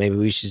stressed out. Maybe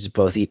we should just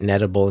both eat an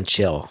edible and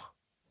chill.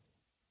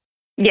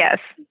 Yes,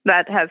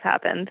 that has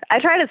happened. I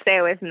try to stay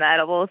away from the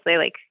edibles. They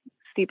like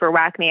super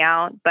whack me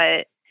out,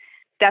 but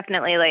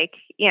definitely, like,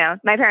 you know,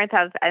 my parents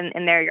have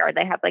in their yard,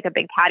 they have like a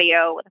big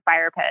patio with a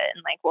fire pit,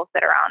 and like we'll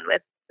sit around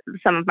with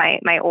some of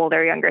my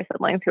older, younger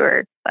siblings who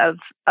are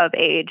of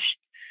age,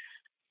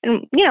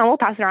 and, you know, we'll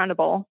pass around a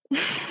bowl.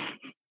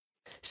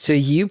 So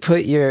you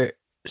put your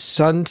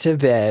son to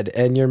bed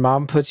and your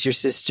mom puts your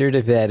sister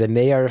to bed, and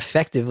they are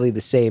effectively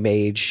the same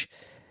age.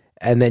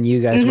 And then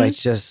you guys might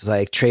just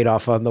like trade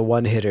off on the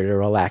one hitter to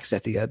relax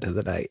at the end of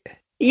the night.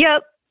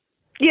 Yep.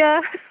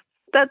 Yeah.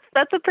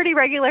 That's a pretty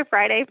regular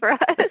Friday for us.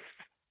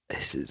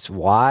 This is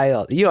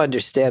wild. You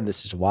understand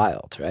this is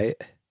wild, right?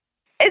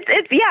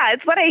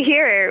 It's what I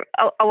hear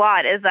a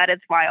lot, is that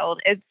it's wild.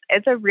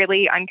 It's a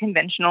really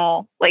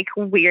unconventional, like,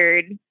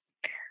 weird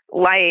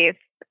life.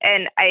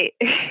 And I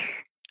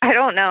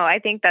don't know. I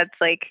think that's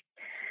like,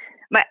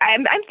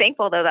 I'm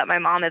thankful though that my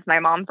mom is my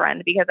mom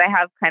friend, because I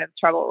have kind of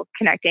trouble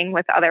connecting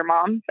with other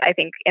moms. I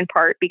think in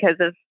part because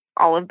of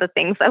all of the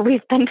things that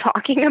we've been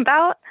talking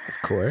about. Of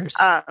course.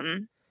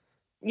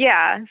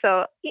 Yeah.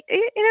 So, you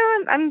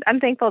know, I'm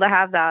thankful to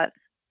have that.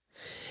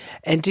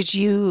 And did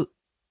you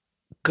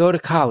go to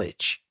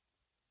college?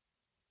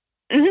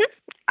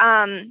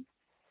 Mm-hmm.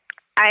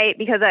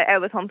 Because I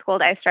was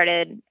homeschooled, I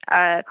started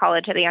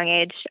college at a young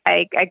age.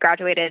 I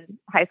graduated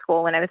high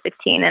school when I was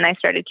 16, and I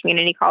started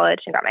community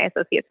college and got my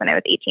associates when I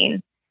was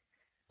 18.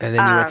 And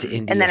then you went to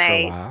India for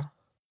a while?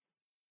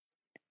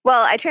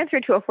 Well, I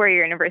transferred to a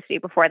 4-year university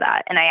before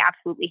that, and I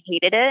absolutely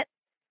hated it.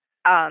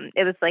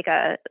 It was like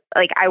I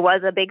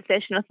was a big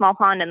fish in a small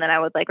pond, and then I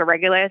was like a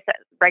regular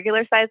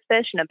sized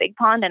fish in a big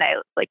pond, and I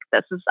was like,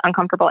 this is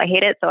uncomfortable. I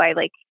hate it. So I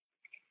like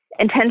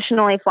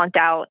intentionally flunked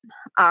out,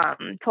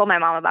 told my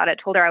mom about it,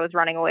 told her I was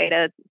running away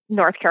to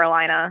North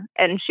Carolina.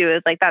 And she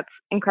was like, that's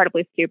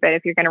incredibly stupid.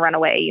 If you're going to run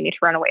away, you need to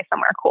run away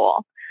somewhere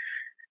cool.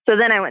 So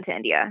then I went to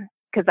India,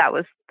 because that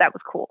was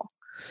cool.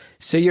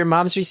 So your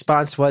mom's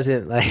response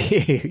wasn't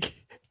like,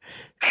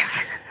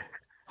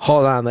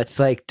 hold on, let's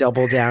like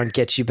double down,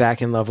 get you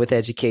back in love with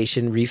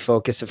education,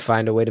 refocus and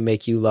find a way to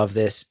make you love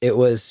this. It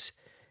was,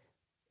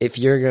 if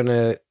you're going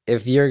to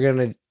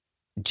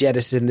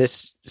jettison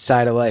this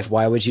side of life,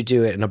 why would you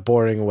do it in a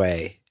boring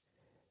way?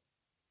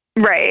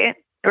 Right.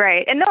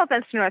 And no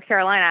offense to North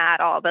Carolina at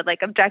all, but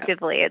like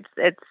objectively,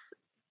 it's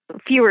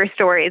fewer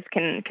stories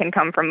can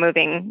come from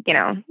moving, you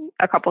know,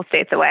 a couple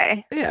states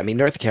away. Yeah, I mean,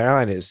 North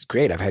Carolina is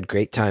great. I've had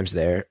great times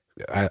there.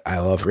 I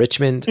love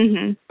Richmond.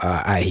 Mm-hmm.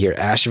 I hear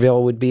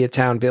Asheville would be a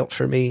town built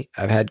for me.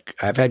 I've had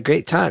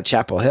great time.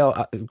 Chapel Hill,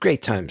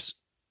 great times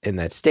in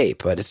that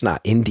state, but it's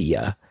not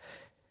India.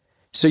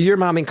 So your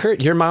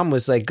mom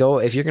was like, go,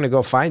 if you're going to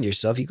go find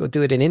yourself, you go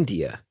do it in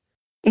India.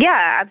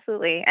 Yeah,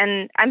 absolutely.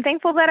 And I'm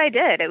thankful that I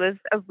did. It was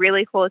a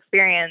really cool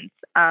experience.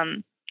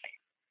 And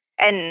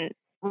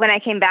when I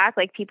came back,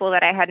 like people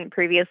that I hadn't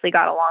previously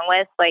got along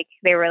with, like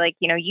they were like,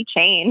 you know, you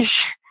changed.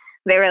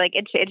 They were like,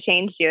 it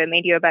changed you. It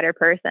made you a better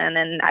person.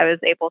 And I was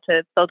able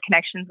to build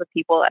connections with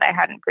people that I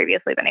hadn't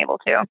previously been able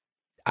to.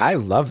 I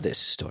love this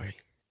story.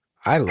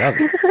 I love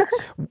it.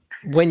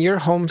 When you're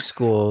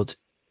homeschooled,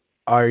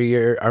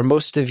 are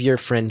most of your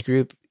friend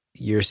group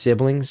your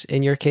siblings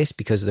in your case,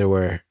 because there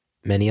were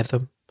many of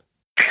them?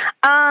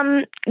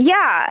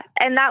 Yeah.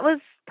 And that was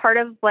part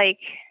of like,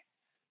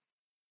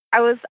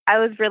 I was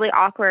really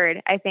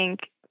awkward, I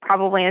think,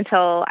 probably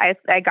until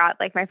I got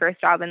like my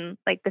first job in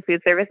like the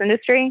food service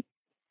industry.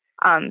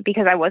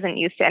 Because I wasn't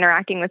used to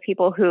interacting with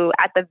people who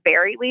at the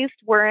very least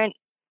weren't,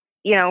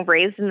 you know,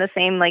 raised in the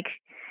same like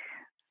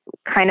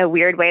kind of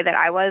weird way that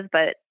I was.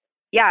 But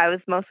yeah, I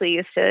was mostly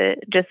used to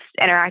just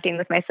interacting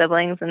with my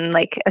siblings and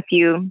like a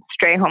few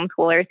stray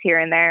homeschoolers here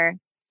and there.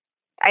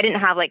 I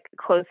didn't have like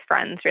close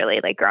friends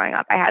really, like growing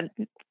up. I had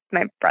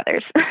my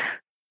brothers.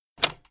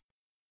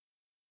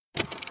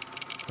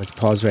 Let's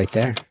pause right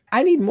there.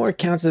 I need more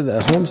accounts of the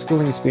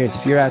homeschooling experience.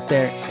 If you're out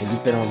there and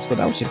you've been homeschooled,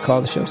 I want you to call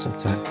the show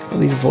sometime. I'll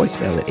leave a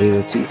voicemail at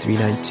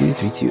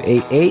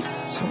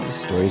 802-392-3288. So many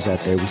stories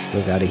out there we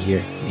still got to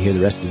hear. We'll hear the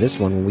rest of this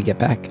one when we get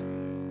back.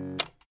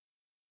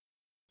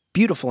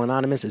 Beautiful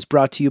Anonymous is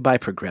brought to you by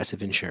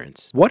Progressive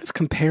Insurance. What if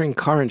comparing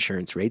car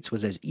insurance rates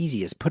was as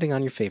easy as putting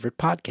on your favorite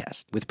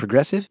podcast? With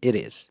Progressive, it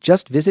is.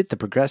 Just visit the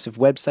Progressive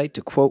website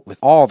to quote with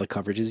all the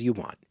coverages you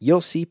want.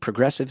 You'll see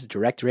Progressive's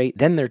direct rate,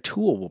 then their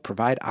tool will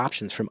provide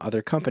options from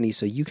other companies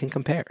so you can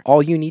compare.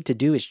 All you need to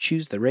do is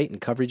choose the rate and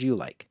coverage you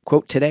like.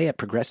 Quote today at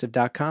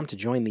Progressive.com to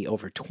join the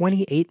over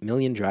 28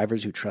 million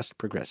drivers who trust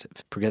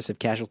Progressive. Progressive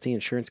Casualty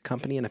Insurance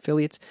Company and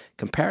Affiliates.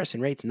 Comparison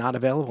rates not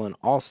available in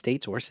all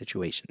states or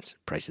situations.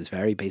 Prices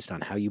vary based on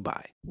how you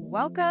buy.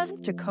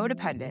 Welcome to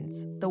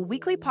Codependence, the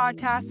weekly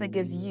podcast that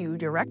gives you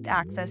direct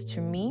access to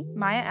me,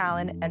 Maya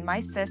Allen, and my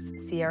sis,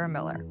 Sierra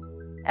Miller.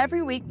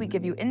 Every week, we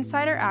give you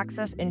insider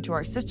access into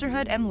our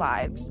sisterhood and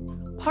lives.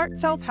 Part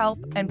self-help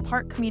and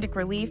part comedic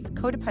relief,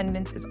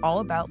 Codependence is all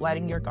about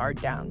letting your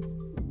guard down.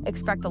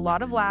 Expect a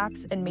lot of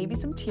laughs and maybe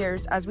some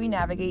tears as we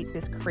navigate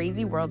this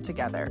crazy world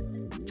together.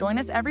 Join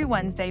us every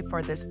Wednesday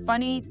for this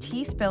funny,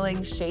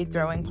 tea-spilling,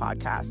 shade-throwing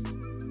podcast.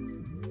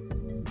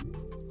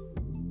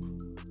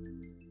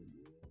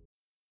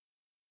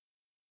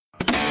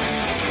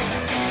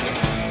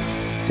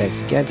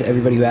 Thanks again to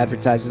everybody who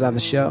advertises on the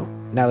show.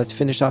 Now let's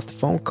finish off the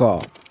phone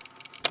call.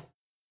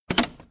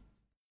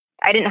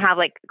 I didn't have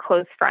like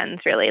close friends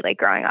really, like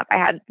growing up. I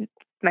had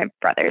my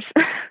brothers.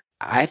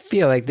 I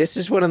feel like this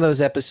is one of those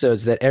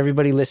episodes that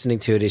everybody listening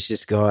to it is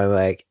just going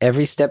like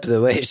every step of the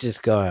way is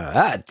just going,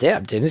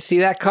 damn, didn't see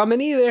that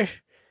coming either.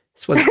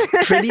 This one's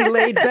pretty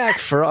laid back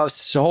for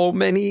so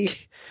many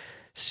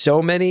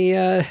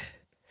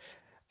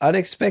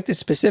unexpected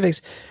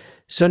specifics.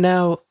 So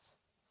now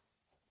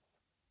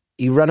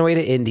you run away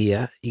to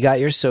India, you got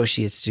your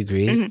associate's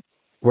degree,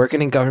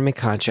 working in government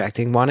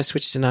contracting, want to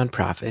switch to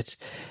nonprofits.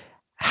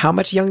 How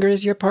much younger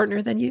is your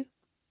partner than you?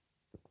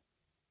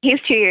 He's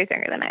 2 years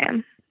younger than I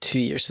am. 2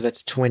 years, so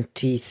that's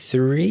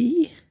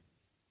 23?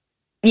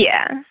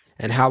 Yeah.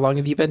 And how long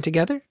have you been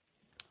together?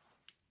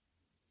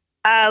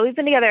 We've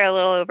been together a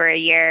little over a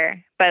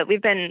year, but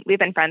we've been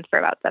friends for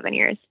about 7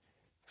 years.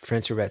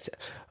 Friends for about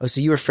so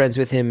you were friends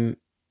with him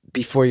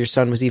before your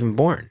son was even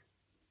born?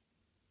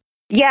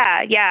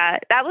 Yeah.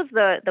 That was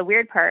the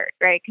weird part,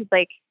 right? Because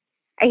like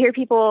I hear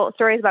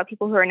stories about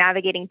people who are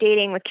navigating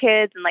dating with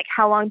kids and like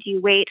how long do you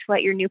wait to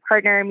let your new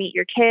partner meet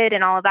your kid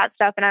and all of that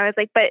stuff. And I was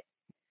like, but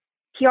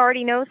he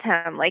already knows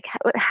him. Like,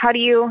 how do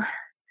you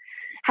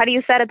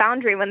set a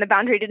boundary when the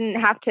boundary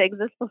didn't have to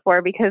exist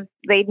before because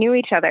they knew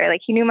each other? Like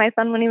he knew my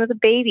son when he was a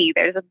baby.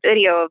 There's a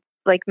video of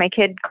like my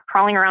kid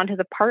crawling around his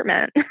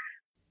apartment.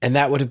 And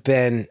that would have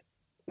been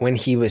when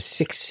he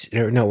was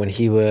when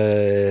he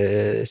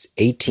was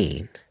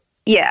 18.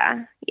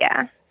 Yeah.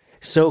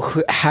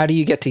 So how do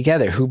you get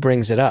together? Who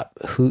brings it up?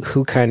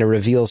 Who kind of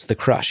reveals the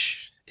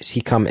crush? Is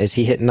he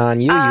hitting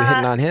on you? You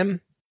hitting on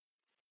him?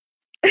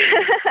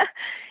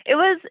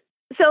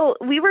 So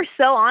we were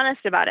so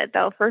honest about it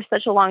though for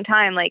such a long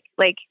time. Like,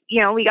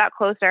 we got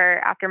closer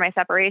after my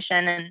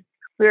separation and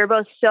we were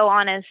both so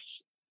honest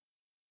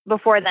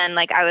before then.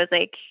 Like I was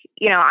like,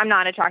 I'm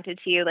not attracted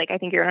to you. Like, I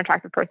think you're an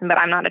attractive person, but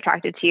I'm not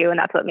attracted to you. And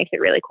that's what makes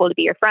it really cool to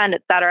be your friend,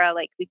 et cetera.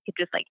 Like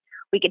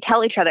we could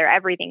tell each other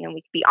everything and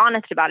we could be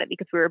honest about it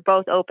because we were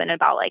both open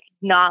about like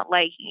not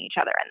liking each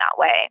other in that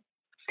way.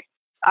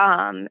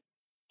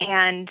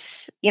 And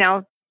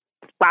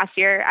last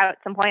year at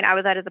some point I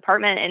was at his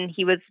apartment and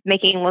he was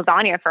making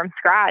lasagna from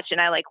scratch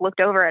and I like looked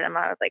over at him.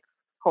 I was like,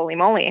 holy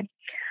moly.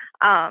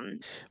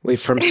 Wait,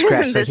 from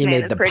scratch? Like he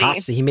made the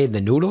pasta, he made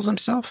the noodles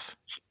himself?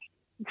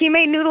 He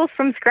made noodles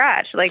from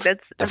scratch. Like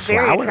that's a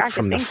very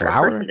attractive thing for a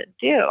person to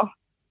do.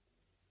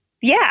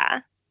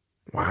 Yeah.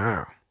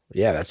 Wow.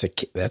 Yeah, that's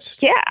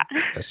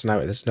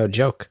no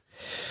joke.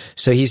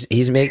 So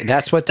he's making,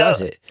 that's what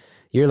does it.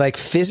 You're like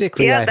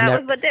physically, yeah,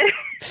 was what did.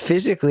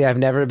 Physically, I've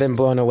never been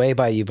blown away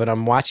by you, but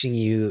I'm watching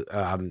you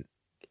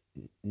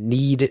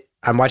knead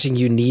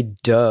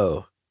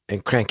dough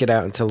and crank it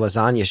out into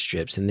lasagna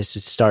strips, and this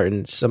is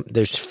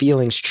there's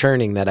feelings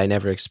churning that I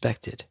never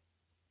expected.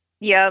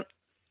 Yep,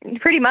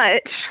 pretty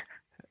much.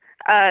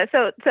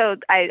 So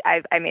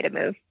I made a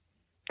move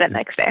the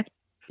next day.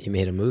 You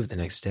made a move the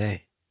next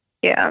day.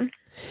 Yeah.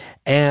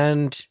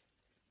 And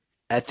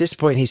at this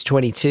point, he's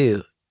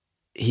 22.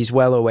 He's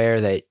well aware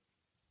that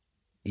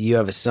you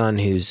have a son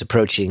who's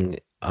approaching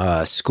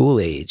school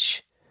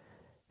age.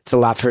 It's a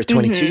lot for a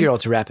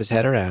 22-year-old to wrap his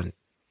head around.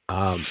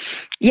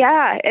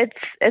 Yeah,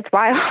 it's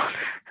wild.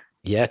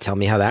 Yeah, tell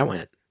me how that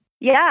went.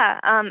 Yeah,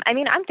 I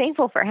mean, I'm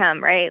thankful for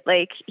him, right?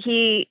 Like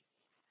he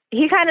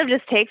kind of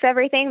just takes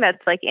everything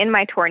that's like in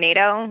my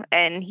tornado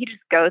and he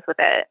just goes with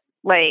it.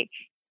 Like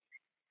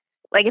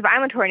if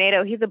I'm a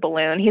tornado, he's a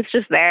balloon. He's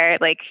just there,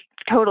 like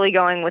totally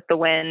going with the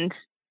wind.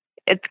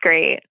 It's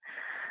great.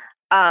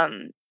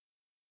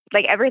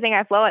 Like everything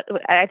I throw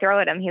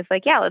at him, he's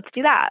like, yeah, let's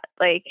do that.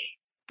 Like,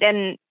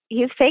 and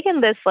he's taken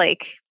this like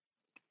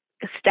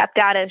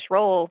stepdadish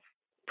role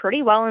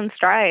pretty well in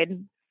stride.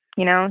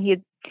 He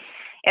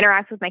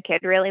interacts with my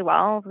kid really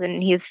well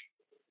and he's,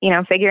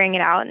 figuring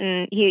it out.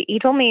 And he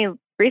told me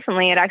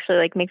recently, it actually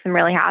like makes him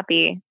really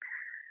happy,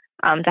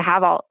 to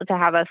have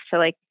us to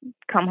like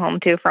come home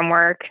to from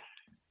work.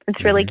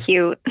 It's really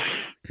cute.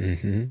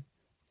 Mm-hmm.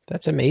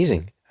 That's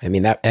amazing. I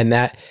mean,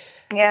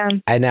 Yeah.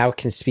 I now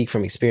can speak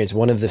from experience.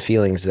 One of the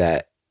feelings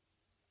that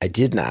I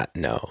did not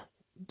know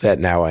that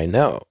now I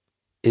know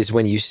is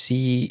when you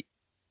see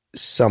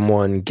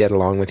someone get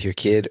along with your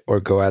kid or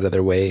go out of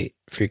their way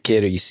for your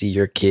kid, or you see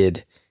your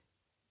kid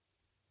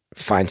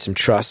find some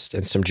trust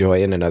and some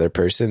joy in another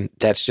person.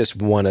 That's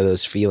just one of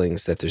those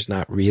feelings that there's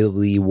not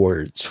really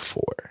words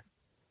for.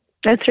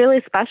 It's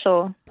really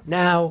special.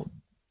 Now,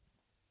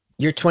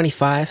 you're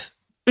 25.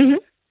 Mm-hmm.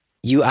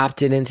 You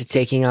opted into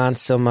taking on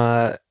some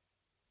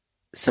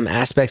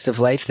aspects of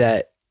life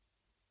that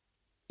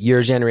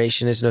your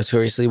generation is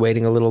notoriously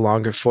waiting a little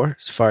longer for,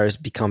 as far as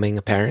becoming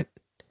a parent.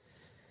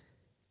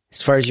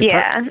 As far as your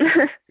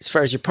as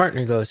far as your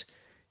partner goes,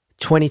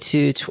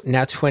 22,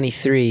 now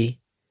 23.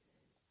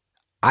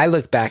 I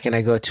look back and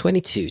I go,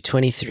 22,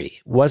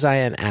 23. Was I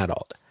an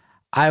adult?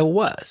 I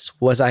was.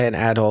 Was I an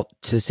adult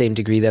to the same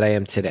degree that I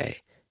am today?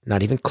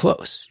 Not even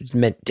close. It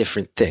meant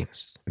different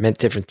things.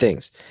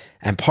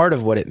 And part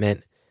of what it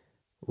meant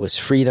was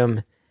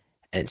freedom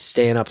and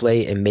staying up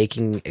late and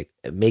making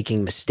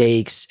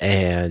mistakes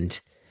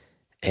and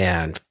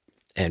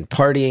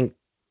partying.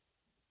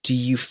 Do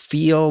you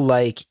feel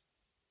like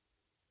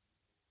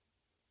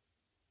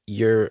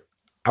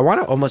I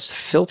want to almost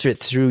filter it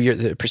through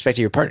the perspective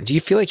of your partner. Do you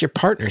feel like your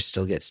partner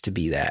still gets to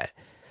be that?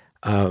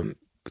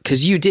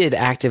 Because you did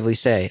actively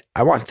say,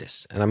 I want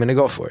this and I'm going to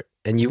go for it.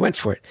 And you went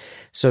for it.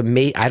 So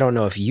I don't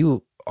know if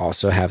you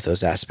also have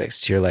those aspects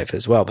to your life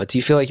as well, but do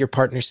you feel like your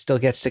partner still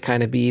gets to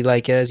kind of be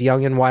like as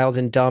young and wild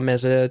and dumb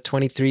as a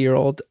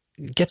 23-year-old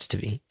gets to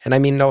be? And I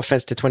mean, no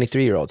offense to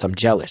 23-year-olds. I'm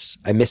jealous.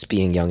 I miss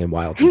being young and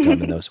wild and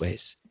dumb in those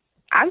ways.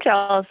 I'm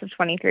jealous of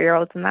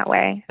 23-year-olds in that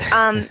way.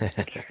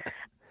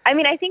 I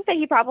mean, I think that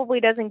he probably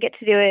doesn't get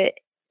to do it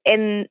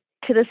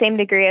to the same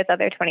degree as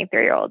other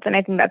 23-year-olds. And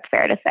I think that's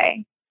fair to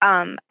say.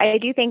 I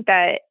do think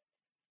that,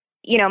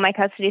 my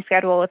custody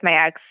schedule with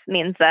my ex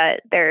means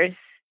that there's,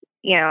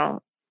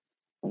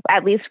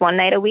 at least one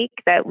night a week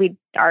that we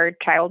are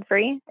child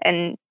free.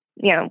 And,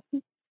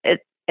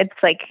 it's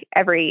like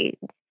every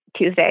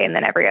Tuesday and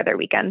then every other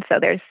weekend. So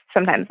there's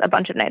sometimes a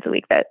bunch of nights a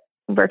week that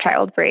we're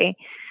child free.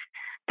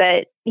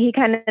 But he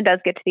kind of does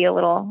get to be a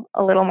little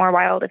more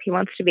wild if he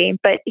wants to be.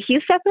 But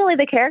he's definitely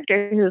the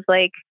character who's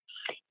like,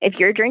 if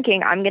you're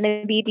drinking, I'm going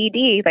to be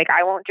DD. Like,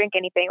 I won't drink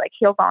anything. Like,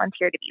 he'll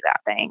volunteer to be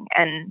that thing.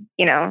 And,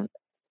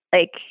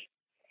 like,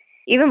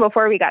 even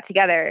before we got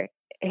together,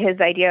 his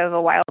idea of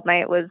a wild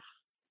night was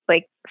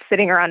like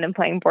sitting around and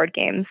playing board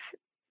games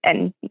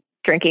and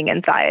drinking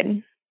inside.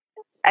 And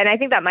I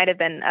think that might have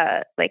been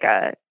like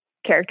a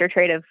character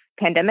trait of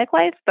pandemic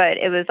life, but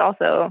it was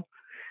also,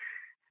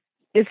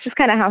 it's just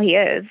kind of how he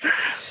is.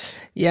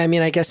 Yeah, I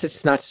mean, I guess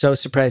it's not so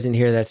surprising to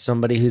hear that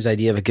somebody whose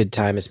idea of a good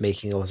time is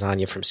making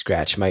lasagna from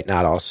scratch might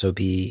not also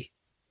be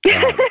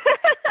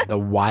the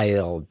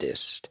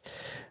wildest.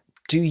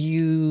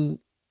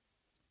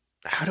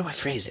 How do I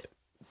phrase it?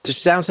 There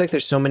sounds like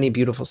there's so many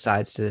beautiful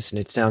sides to this, and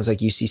it sounds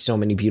like you see so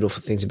many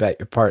beautiful things about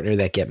your partner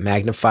that get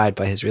magnified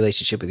by his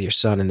relationship with your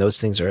son, and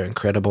those things are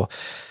incredible.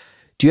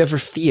 Do you ever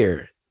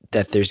fear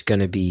that there's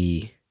going to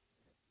be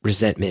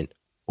resentment,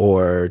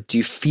 or do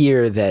you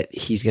fear that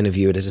he's going to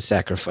view it as a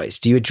sacrifice?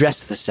 Do you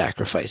address the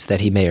sacrifice that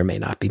he may or may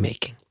not be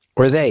making?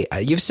 Or they?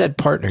 You've said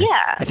partner.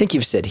 Yeah. I think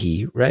you've said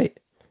he, right?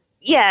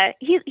 Yeah,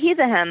 he's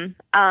a him.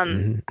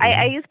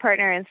 I use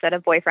partner instead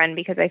of boyfriend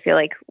because I feel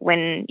like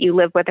when you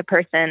live with a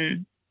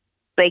person,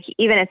 like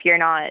even if you're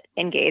not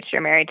engaged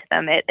or married to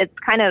them, it's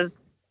kind of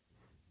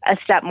a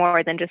step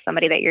more than just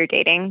somebody that you're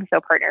dating.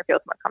 So partner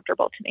feels more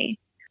comfortable to me.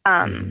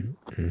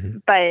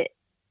 But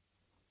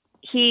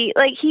do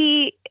I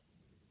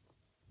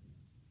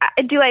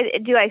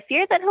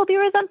fear that he'll be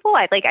resentful?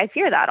 I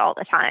fear that all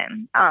the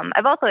time.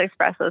 I've also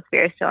expressed those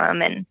fears to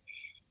him, and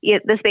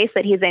the space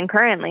that he's in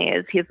currently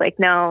is he's like,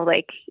 no,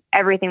 like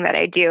everything that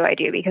I do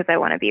because I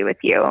want to be with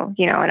you,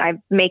 and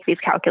I make these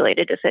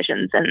calculated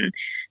decisions, and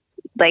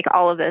like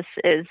all of this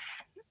is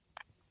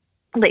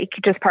like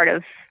just part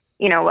of,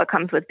 what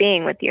comes with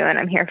being with you. And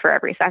I'm here for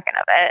every second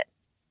of it.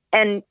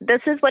 And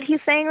this is what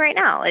he's saying right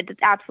now. It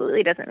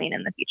absolutely doesn't mean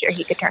in the future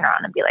he could turn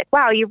around and be like,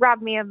 wow, you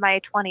robbed me of my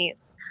 20s.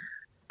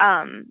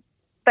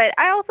 But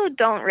I also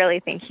don't really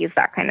think he's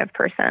that kind of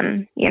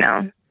person,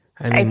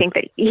 I think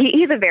that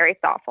he's a very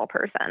thoughtful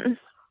person.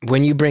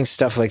 When you bring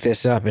stuff like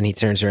this up and he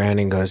turns around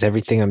and goes,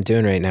 everything I'm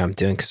doing right now, I'm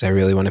doing because I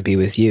really want to be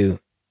with you.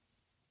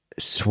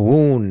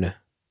 Swoon.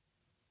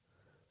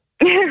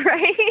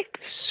 Right?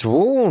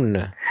 Swoon.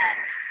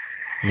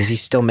 And is he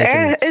still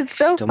making... It's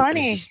so funny.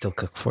 Does he still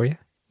cook for you?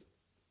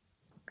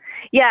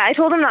 Yeah, I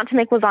told him not to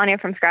make lasagna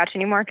from scratch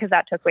anymore because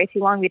that took way too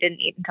long. We didn't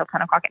eat until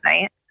 10 o'clock at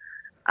night.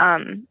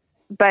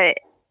 But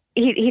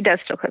he does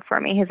still cook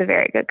for me. He's a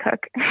very good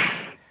cook.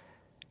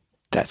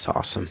 That's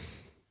awesome.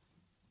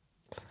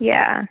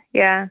 Yeah.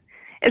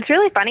 It's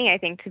really funny, I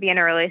think, to be in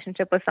a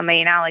relationship with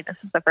somebody now. Like, this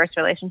is the first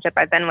relationship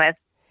I've been with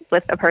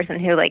a person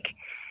who, like,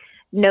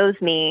 knows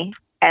me.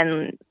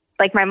 And,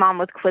 like, my mom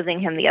was quizzing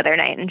him the other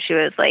night, and she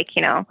was like,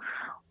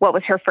 what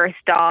was her first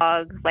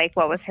dog? Like,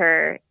 what was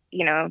her,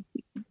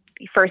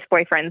 first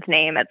boyfriend's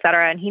name,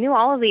 etc. And he knew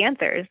all of the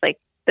answers. Like,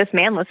 this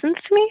man listens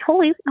to me?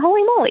 Holy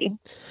moly.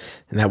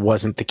 And that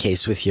wasn't the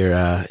case with your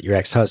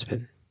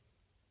ex-husband?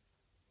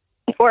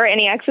 Or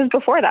any exes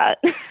before that.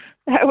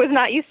 I was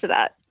not used to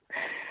that.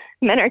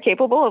 Men are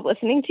capable of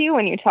listening to you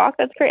when you talk.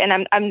 That's great.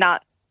 And I'm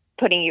not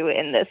putting you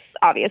in this.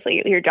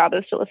 Obviously, your job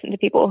is to listen to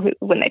people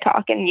when they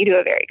talk, and you do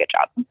a very good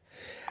job.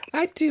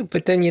 I do,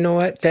 but then you know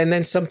what?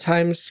 Then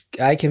sometimes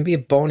I can be a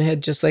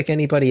bonehead just like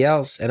anybody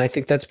else, and I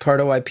think that's part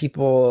of why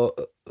people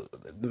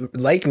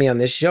like me on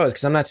this show is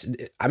because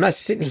I'm not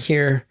sitting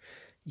here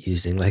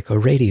using like a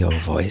radio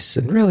voice,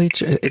 and really,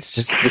 it's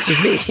just this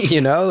is me,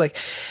 you know. Like,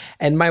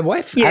 and my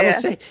wife, I will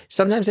say,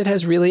 sometimes it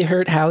has really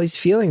hurt Hallie's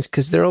feelings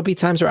because there will be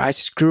times where I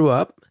screw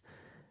up,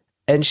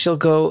 and she'll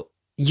go,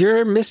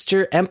 "You're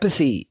Mr.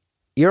 Empathy.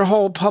 Your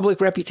whole public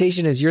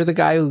reputation is you're the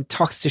guy who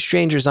talks to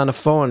strangers on a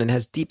phone and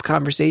has deep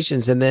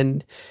conversations. And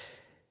then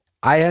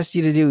I asked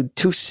you to do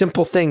 2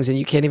 simple things and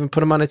you can't even put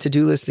them on a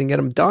to-do list and get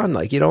them done.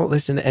 Like, you don't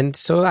listen." And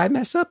so I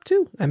mess up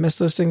too. I mess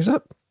those things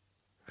up.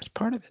 That's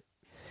part of it.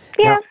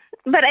 Yeah. Now,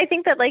 but I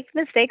think that like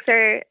mistakes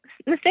are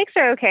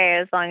okay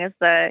as long as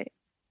the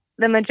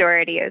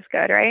majority is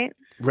good, right?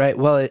 Right.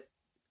 Well,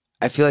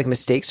 I feel like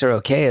mistakes are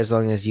okay as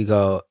long as you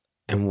go,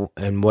 and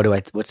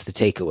what's the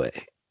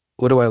takeaway?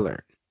 What do I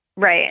learn?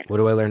 Right. What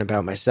do I learn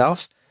about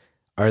myself?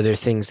 Are there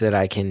things that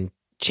I can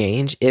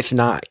change? If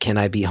not, can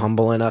I be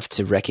humble enough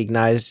to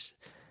recognize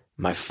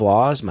my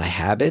flaws, my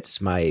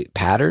habits, my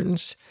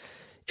patterns?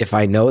 If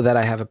I know that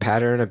I have a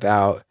pattern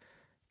about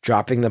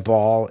dropping the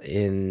ball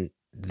in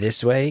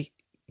this way,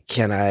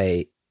 can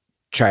I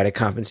try to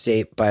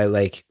compensate by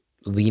like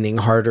leaning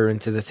harder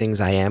into the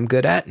things I am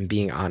good at and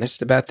being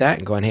honest about that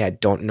and going, hey, I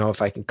don't know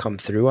if I can come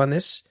through on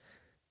this,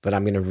 but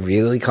I'm going to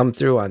really come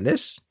through on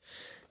this.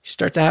 You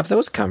start to have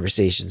those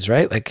conversations,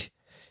 right? Like,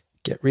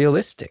 get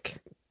realistic,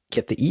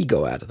 get the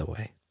ego out of the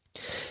way.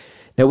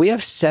 Now, we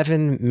have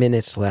 7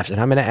 minutes left, and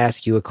I'm going to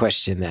ask you a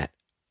question that,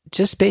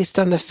 just based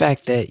on the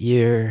fact that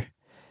you're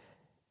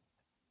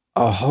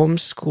a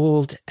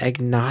homeschooled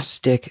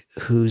agnostic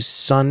whose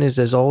son is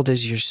as old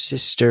as your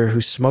sister,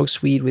 who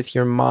smokes weed with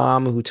your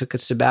mom, who took a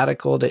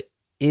sabbatical to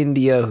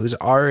India, who's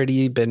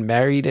already been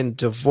married and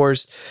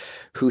divorced,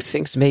 who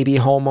thinks maybe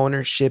home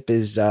ownership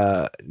is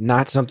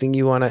not something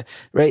you want to,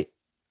 right?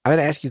 I'm going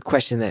to ask you a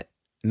question that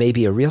may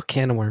be a real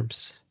can of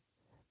worms.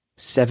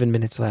 7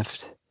 minutes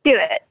left. Do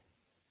it.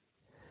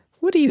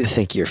 What do you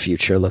think your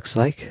future looks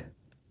like?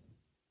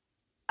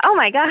 Oh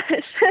my gosh.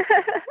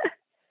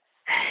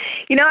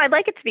 You know, I'd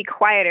like it to be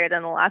quieter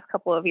than the last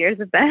couple of years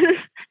have been.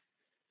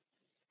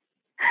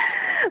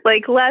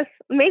 Like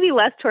maybe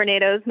less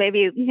tornadoes,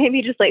 maybe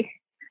just like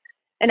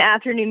an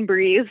afternoon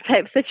breeze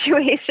type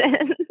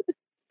situation.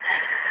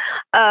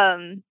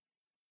 Man,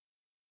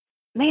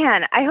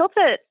 I hope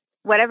that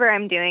whatever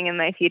I'm doing in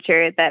my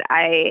future, that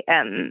I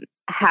am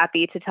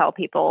happy to tell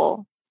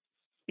people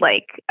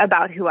like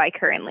about who I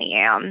currently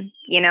am,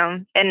 you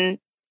know, and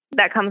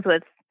that comes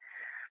with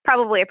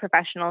probably a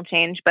professional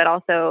change, but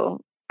also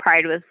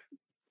pride with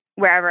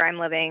wherever I'm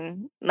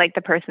living, like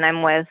the person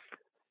I'm with,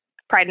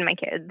 pride in my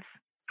kids.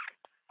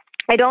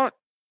 I don't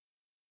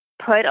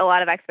put a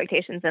lot of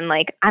expectations in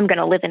like, I'm going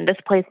to live in this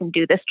place and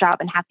do this job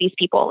and have these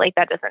people. Like,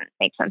 that doesn't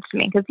make sense to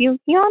me because you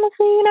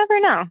honestly, you never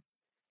know.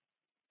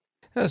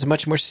 That was a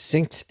much more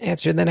succinct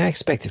answer than I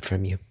expected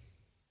from you.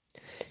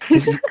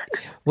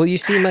 You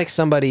seem like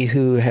somebody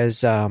who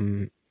has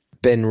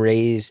been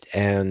raised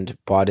and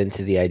bought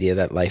into the idea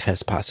that life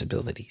has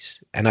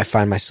possibilities. And I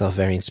find myself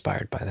very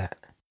inspired by that.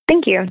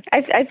 Thank you.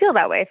 I feel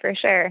that way for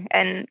sure.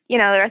 And, you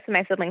know, the rest of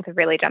my siblings have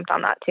really jumped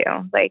on that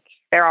too. Like,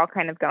 they're all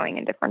kind of going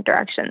in different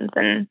directions.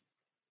 And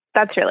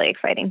that's really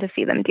exciting to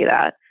see them do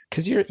that.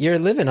 Because you're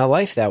living a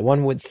life that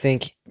one would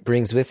think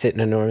brings with it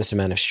an enormous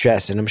amount of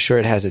stress. And I'm sure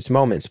it has its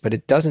moments, but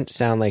it doesn't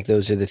sound like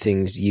those are the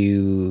things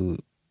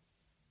you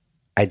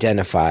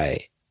identify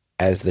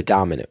as the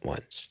dominant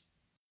ones.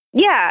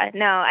 Yeah,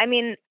 no, I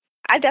mean,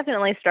 I've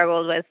definitely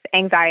struggled with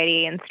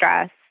anxiety and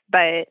stress,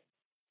 but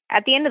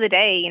at the end of the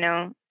day, you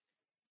know,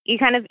 you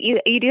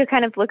do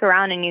kind of look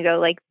around and you go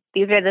like,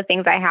 these are the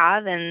things I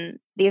have, and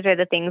these are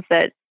the things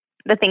that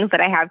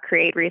I have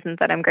create reasons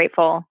that I'm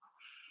grateful.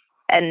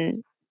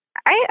 And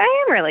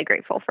I am really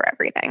grateful for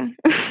everything.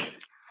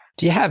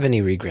 Do you have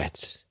any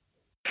regrets?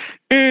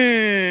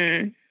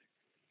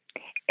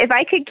 If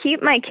I could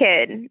keep my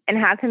kid and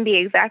have him be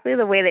exactly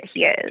the way that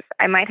he is,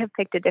 I might have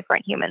picked a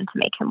different human to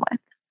make him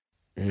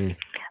with.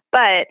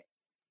 But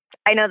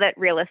I know that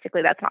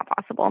realistically that's not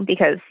possible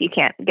because you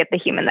can't get the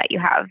human that you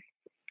have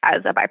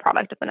as a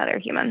byproduct of another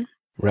human.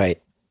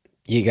 Right.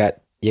 You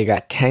got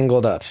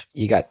tangled up.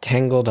 You got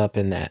tangled up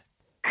in that.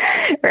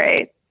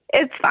 Right.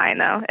 It's fine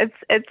though.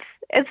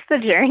 It's the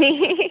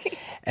journey.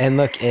 And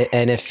look,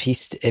 and if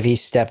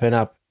he's stepping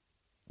up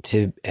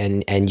to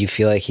and you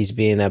feel like he's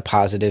being a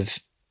positive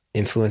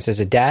influence as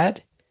a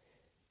dad,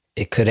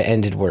 it could have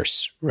ended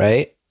worse,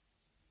 right?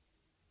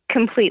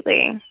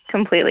 Completely.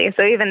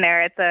 So even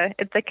there,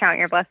 it's a count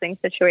your blessings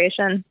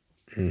situation.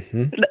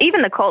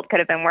 Even the cult could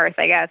have been worse,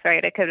 I guess,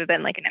 right? It could have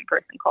been like an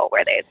in-person cult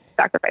where they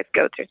sacrifice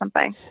goats or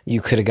something.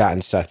 You could have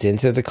gotten sucked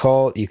into the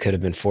cult. You could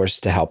have been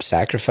forced to help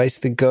sacrifice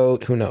the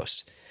goat. Who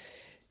knows?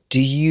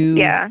 Do you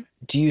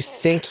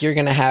think you're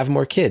going to have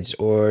more kids,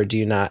 or do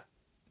you not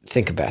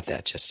think about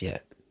that just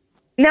yet?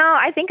 No,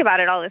 I think about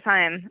it all the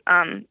time.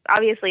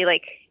 Obviously,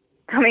 like,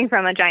 coming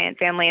from a giant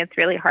family, it's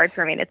really hard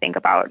for me to think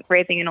about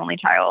raising an only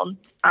child.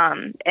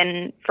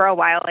 And for a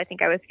while, I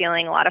think I was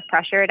feeling a lot of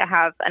pressure to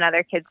have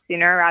another kid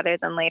sooner rather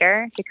than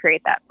later to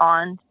create that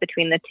bond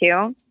between the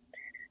two.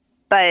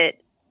 But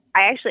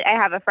I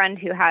have a friend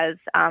who has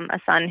a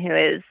son who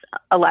is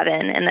 11,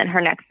 and then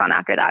her next son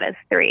after that is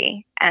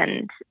 3.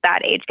 And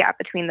that age gap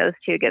between those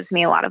two gives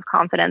me a lot of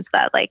confidence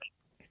that, like,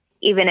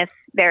 even if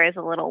there is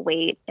a little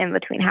wait in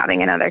between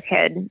having another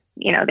kid,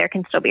 you know, there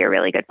can still be a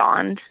really good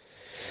bond.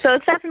 So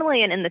it's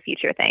definitely an in the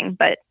future thing,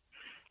 but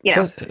you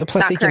know,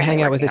 plus he can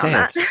hang out with his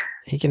aunts.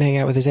 He can hang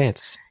out with his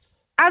aunts.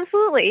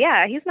 Absolutely.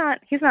 Yeah. He's not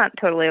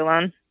totally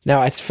alone.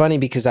 Now, it's funny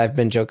because I've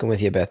been joking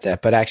with you about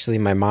that, but actually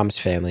my mom's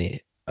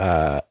family,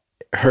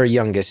 her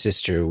youngest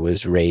sister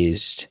was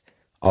raised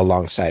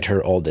alongside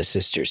her oldest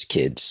sister's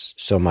kids.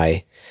 So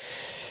my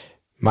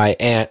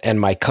aunt and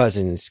my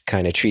cousins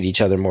kind of treat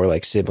each other more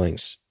like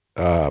siblings,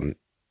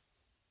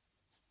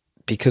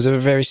 because of a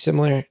very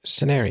similar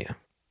scenario.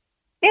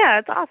 Yeah,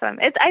 it's awesome.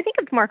 I think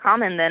it's more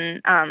common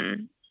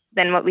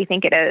than what we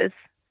think it is.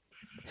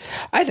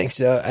 I think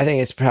so. I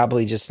think it's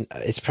probably it's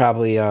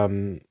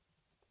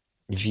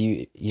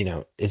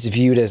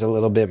viewed as a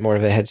little bit more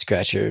of a head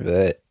scratcher,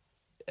 but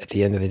at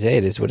the end of the day,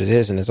 it is what it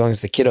is. And as long as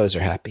the kiddos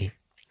are happy,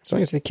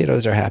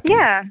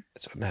 yeah,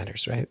 that's what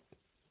matters, right?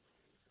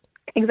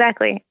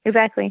 Exactly.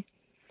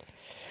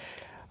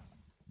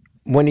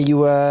 When do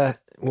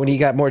you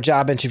got more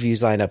job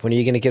interviews lined up? When are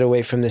you going to get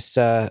away from this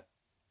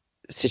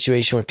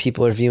situation where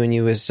people are viewing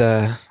you as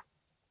a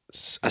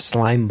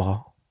slime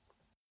ball?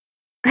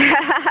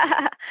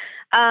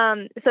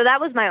 So that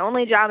was my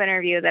only job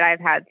interview that I've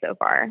had so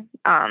far.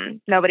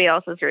 Nobody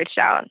else has reached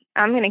out.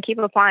 I'm going to keep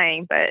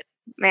applying, but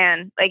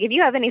man, like, if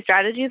you have any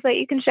strategies that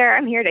you can share,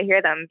 I'm here to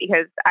hear them,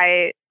 because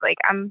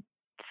I'm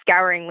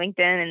scouring LinkedIn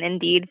and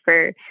Indeed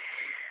for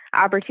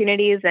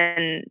opportunities,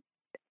 and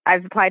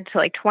I've applied to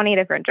like 20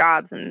 different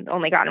jobs and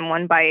only gotten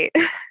one bite.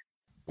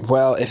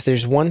 Well, if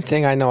there's one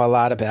thing I know a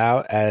lot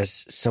about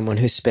as someone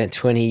who spent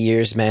 20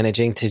 years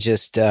managing to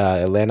just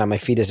land on my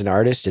feet as an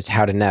artist, it's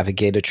how to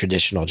navigate a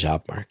traditional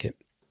job market.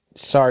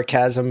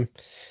 Sarcasm.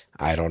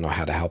 I don't know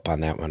how to help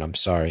on that one. I'm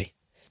sorry.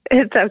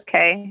 It's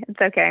okay.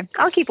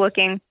 I'll keep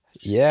looking.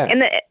 Yeah.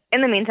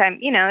 In the meantime,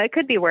 you know, it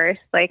could be worse.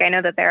 Like, I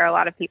know that there are a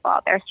lot of people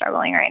out there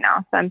struggling right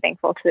now, so I'm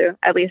thankful to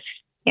at least,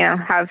 you know,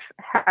 have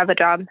a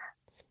job.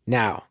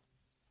 Now,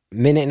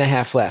 minute and a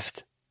half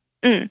left.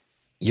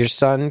 Your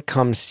son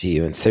comes to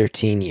you in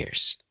 13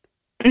 years,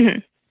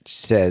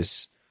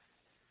 says,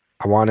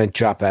 I want to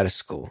drop out of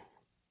school.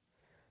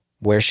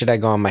 Where should I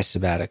go on my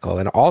sabbatical?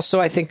 And also,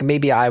 I think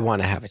maybe I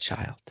want to have a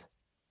child.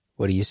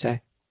 What do you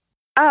say?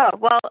 Oh,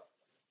 well,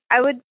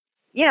 I would,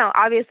 you know,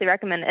 obviously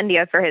recommend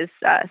India for his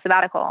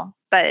sabbatical,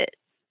 but,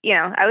 you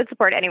know, I would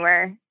support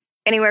anywhere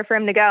for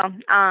him to go.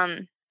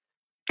 I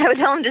would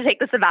tell him to take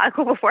the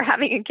sabbatical before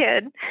having a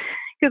kid,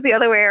 because the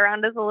other way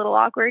around is a little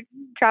awkward,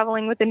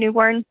 traveling with a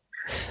newborn.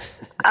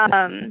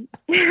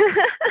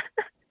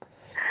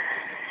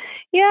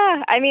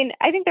 Yeah, I mean,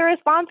 I think the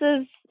response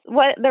is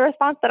the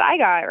response that I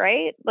got,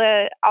 right?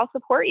 I'll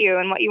support you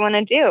in what you want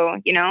to do.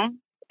 You know,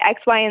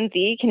 X, Y, and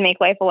Z can make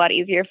life a lot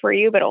easier for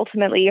you, but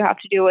ultimately you have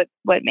to do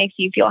what makes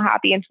you feel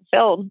happy and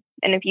fulfilled.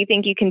 And if you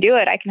think you can do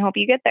it, I can help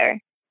you get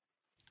there.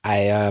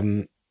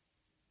 I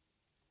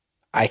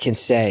can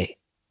say,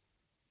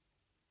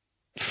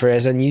 for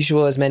as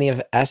unusual as many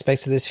of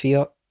aspects of this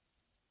feel,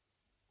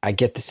 I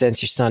get the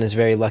sense your son is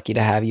very lucky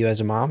to have you as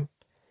a mom.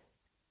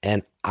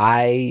 And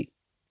I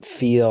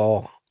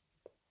feel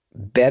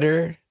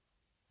better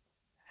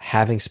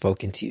having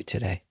spoken to you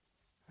today.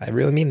 I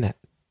really mean that.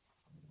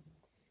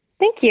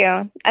 Thank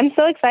you. I'm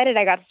so excited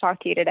I got to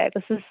talk to you today.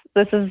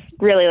 This is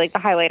really like the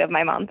highlight of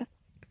my month.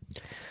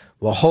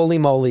 Well, holy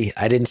moly,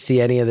 I didn't see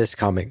any of this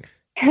coming.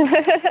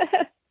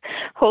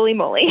 Holy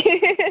moly.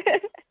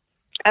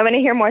 I'm going to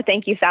hear more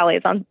thank you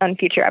Sallies on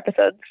future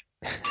episodes.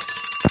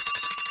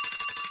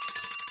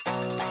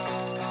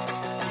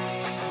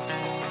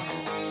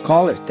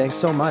 Caller, thanks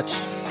so much.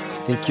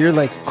 I think you're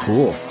like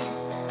cool.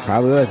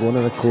 Probably like one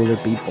of the cooler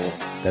people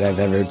that I've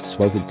ever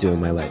spoken to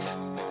in my life.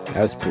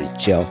 That was pretty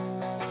chill.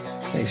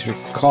 Thanks for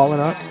calling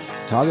up,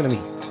 talking to me.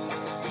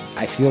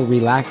 I feel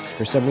relaxed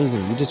for some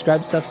reason. You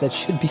describe stuff that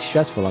should be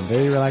stressful. I'm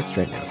very relaxed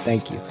right now.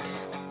 Thank you.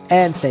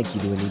 And thank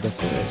you to Anita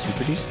Flores, who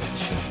produces the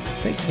show.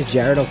 Thank you to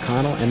Jared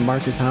O'Connell and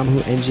Marcus Hom,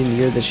 who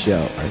engineer the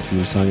show. Our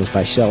theme song is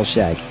by Shell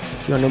Shag.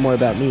 If you want to know more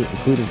about me,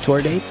 including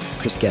tour dates,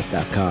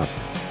 chrisgeth.com.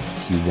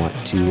 If you want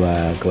to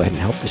go ahead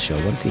and help the show,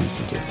 one thing you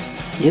can do,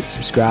 hit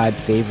subscribe,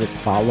 favorite,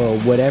 follow,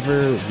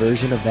 whatever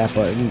version of that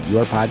button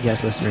your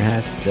podcast listener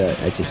has.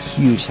 It's a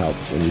huge help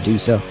when you do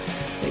so.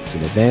 Thanks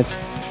in advance.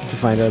 You can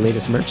find our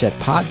latest merch at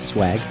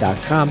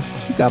podswag.com.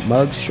 We've got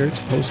mugs, shirts,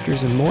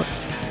 posters, and more.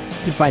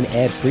 You can find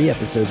ad-free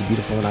episodes of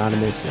Beautiful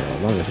Anonymous,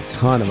 along with a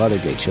ton of other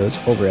great shows,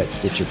 over at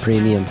Stitcher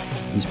Premium.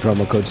 Use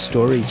promo code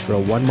STORIES for a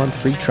 1-month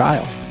free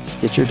trial.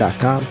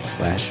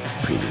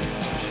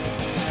 Stitcher.com/premium.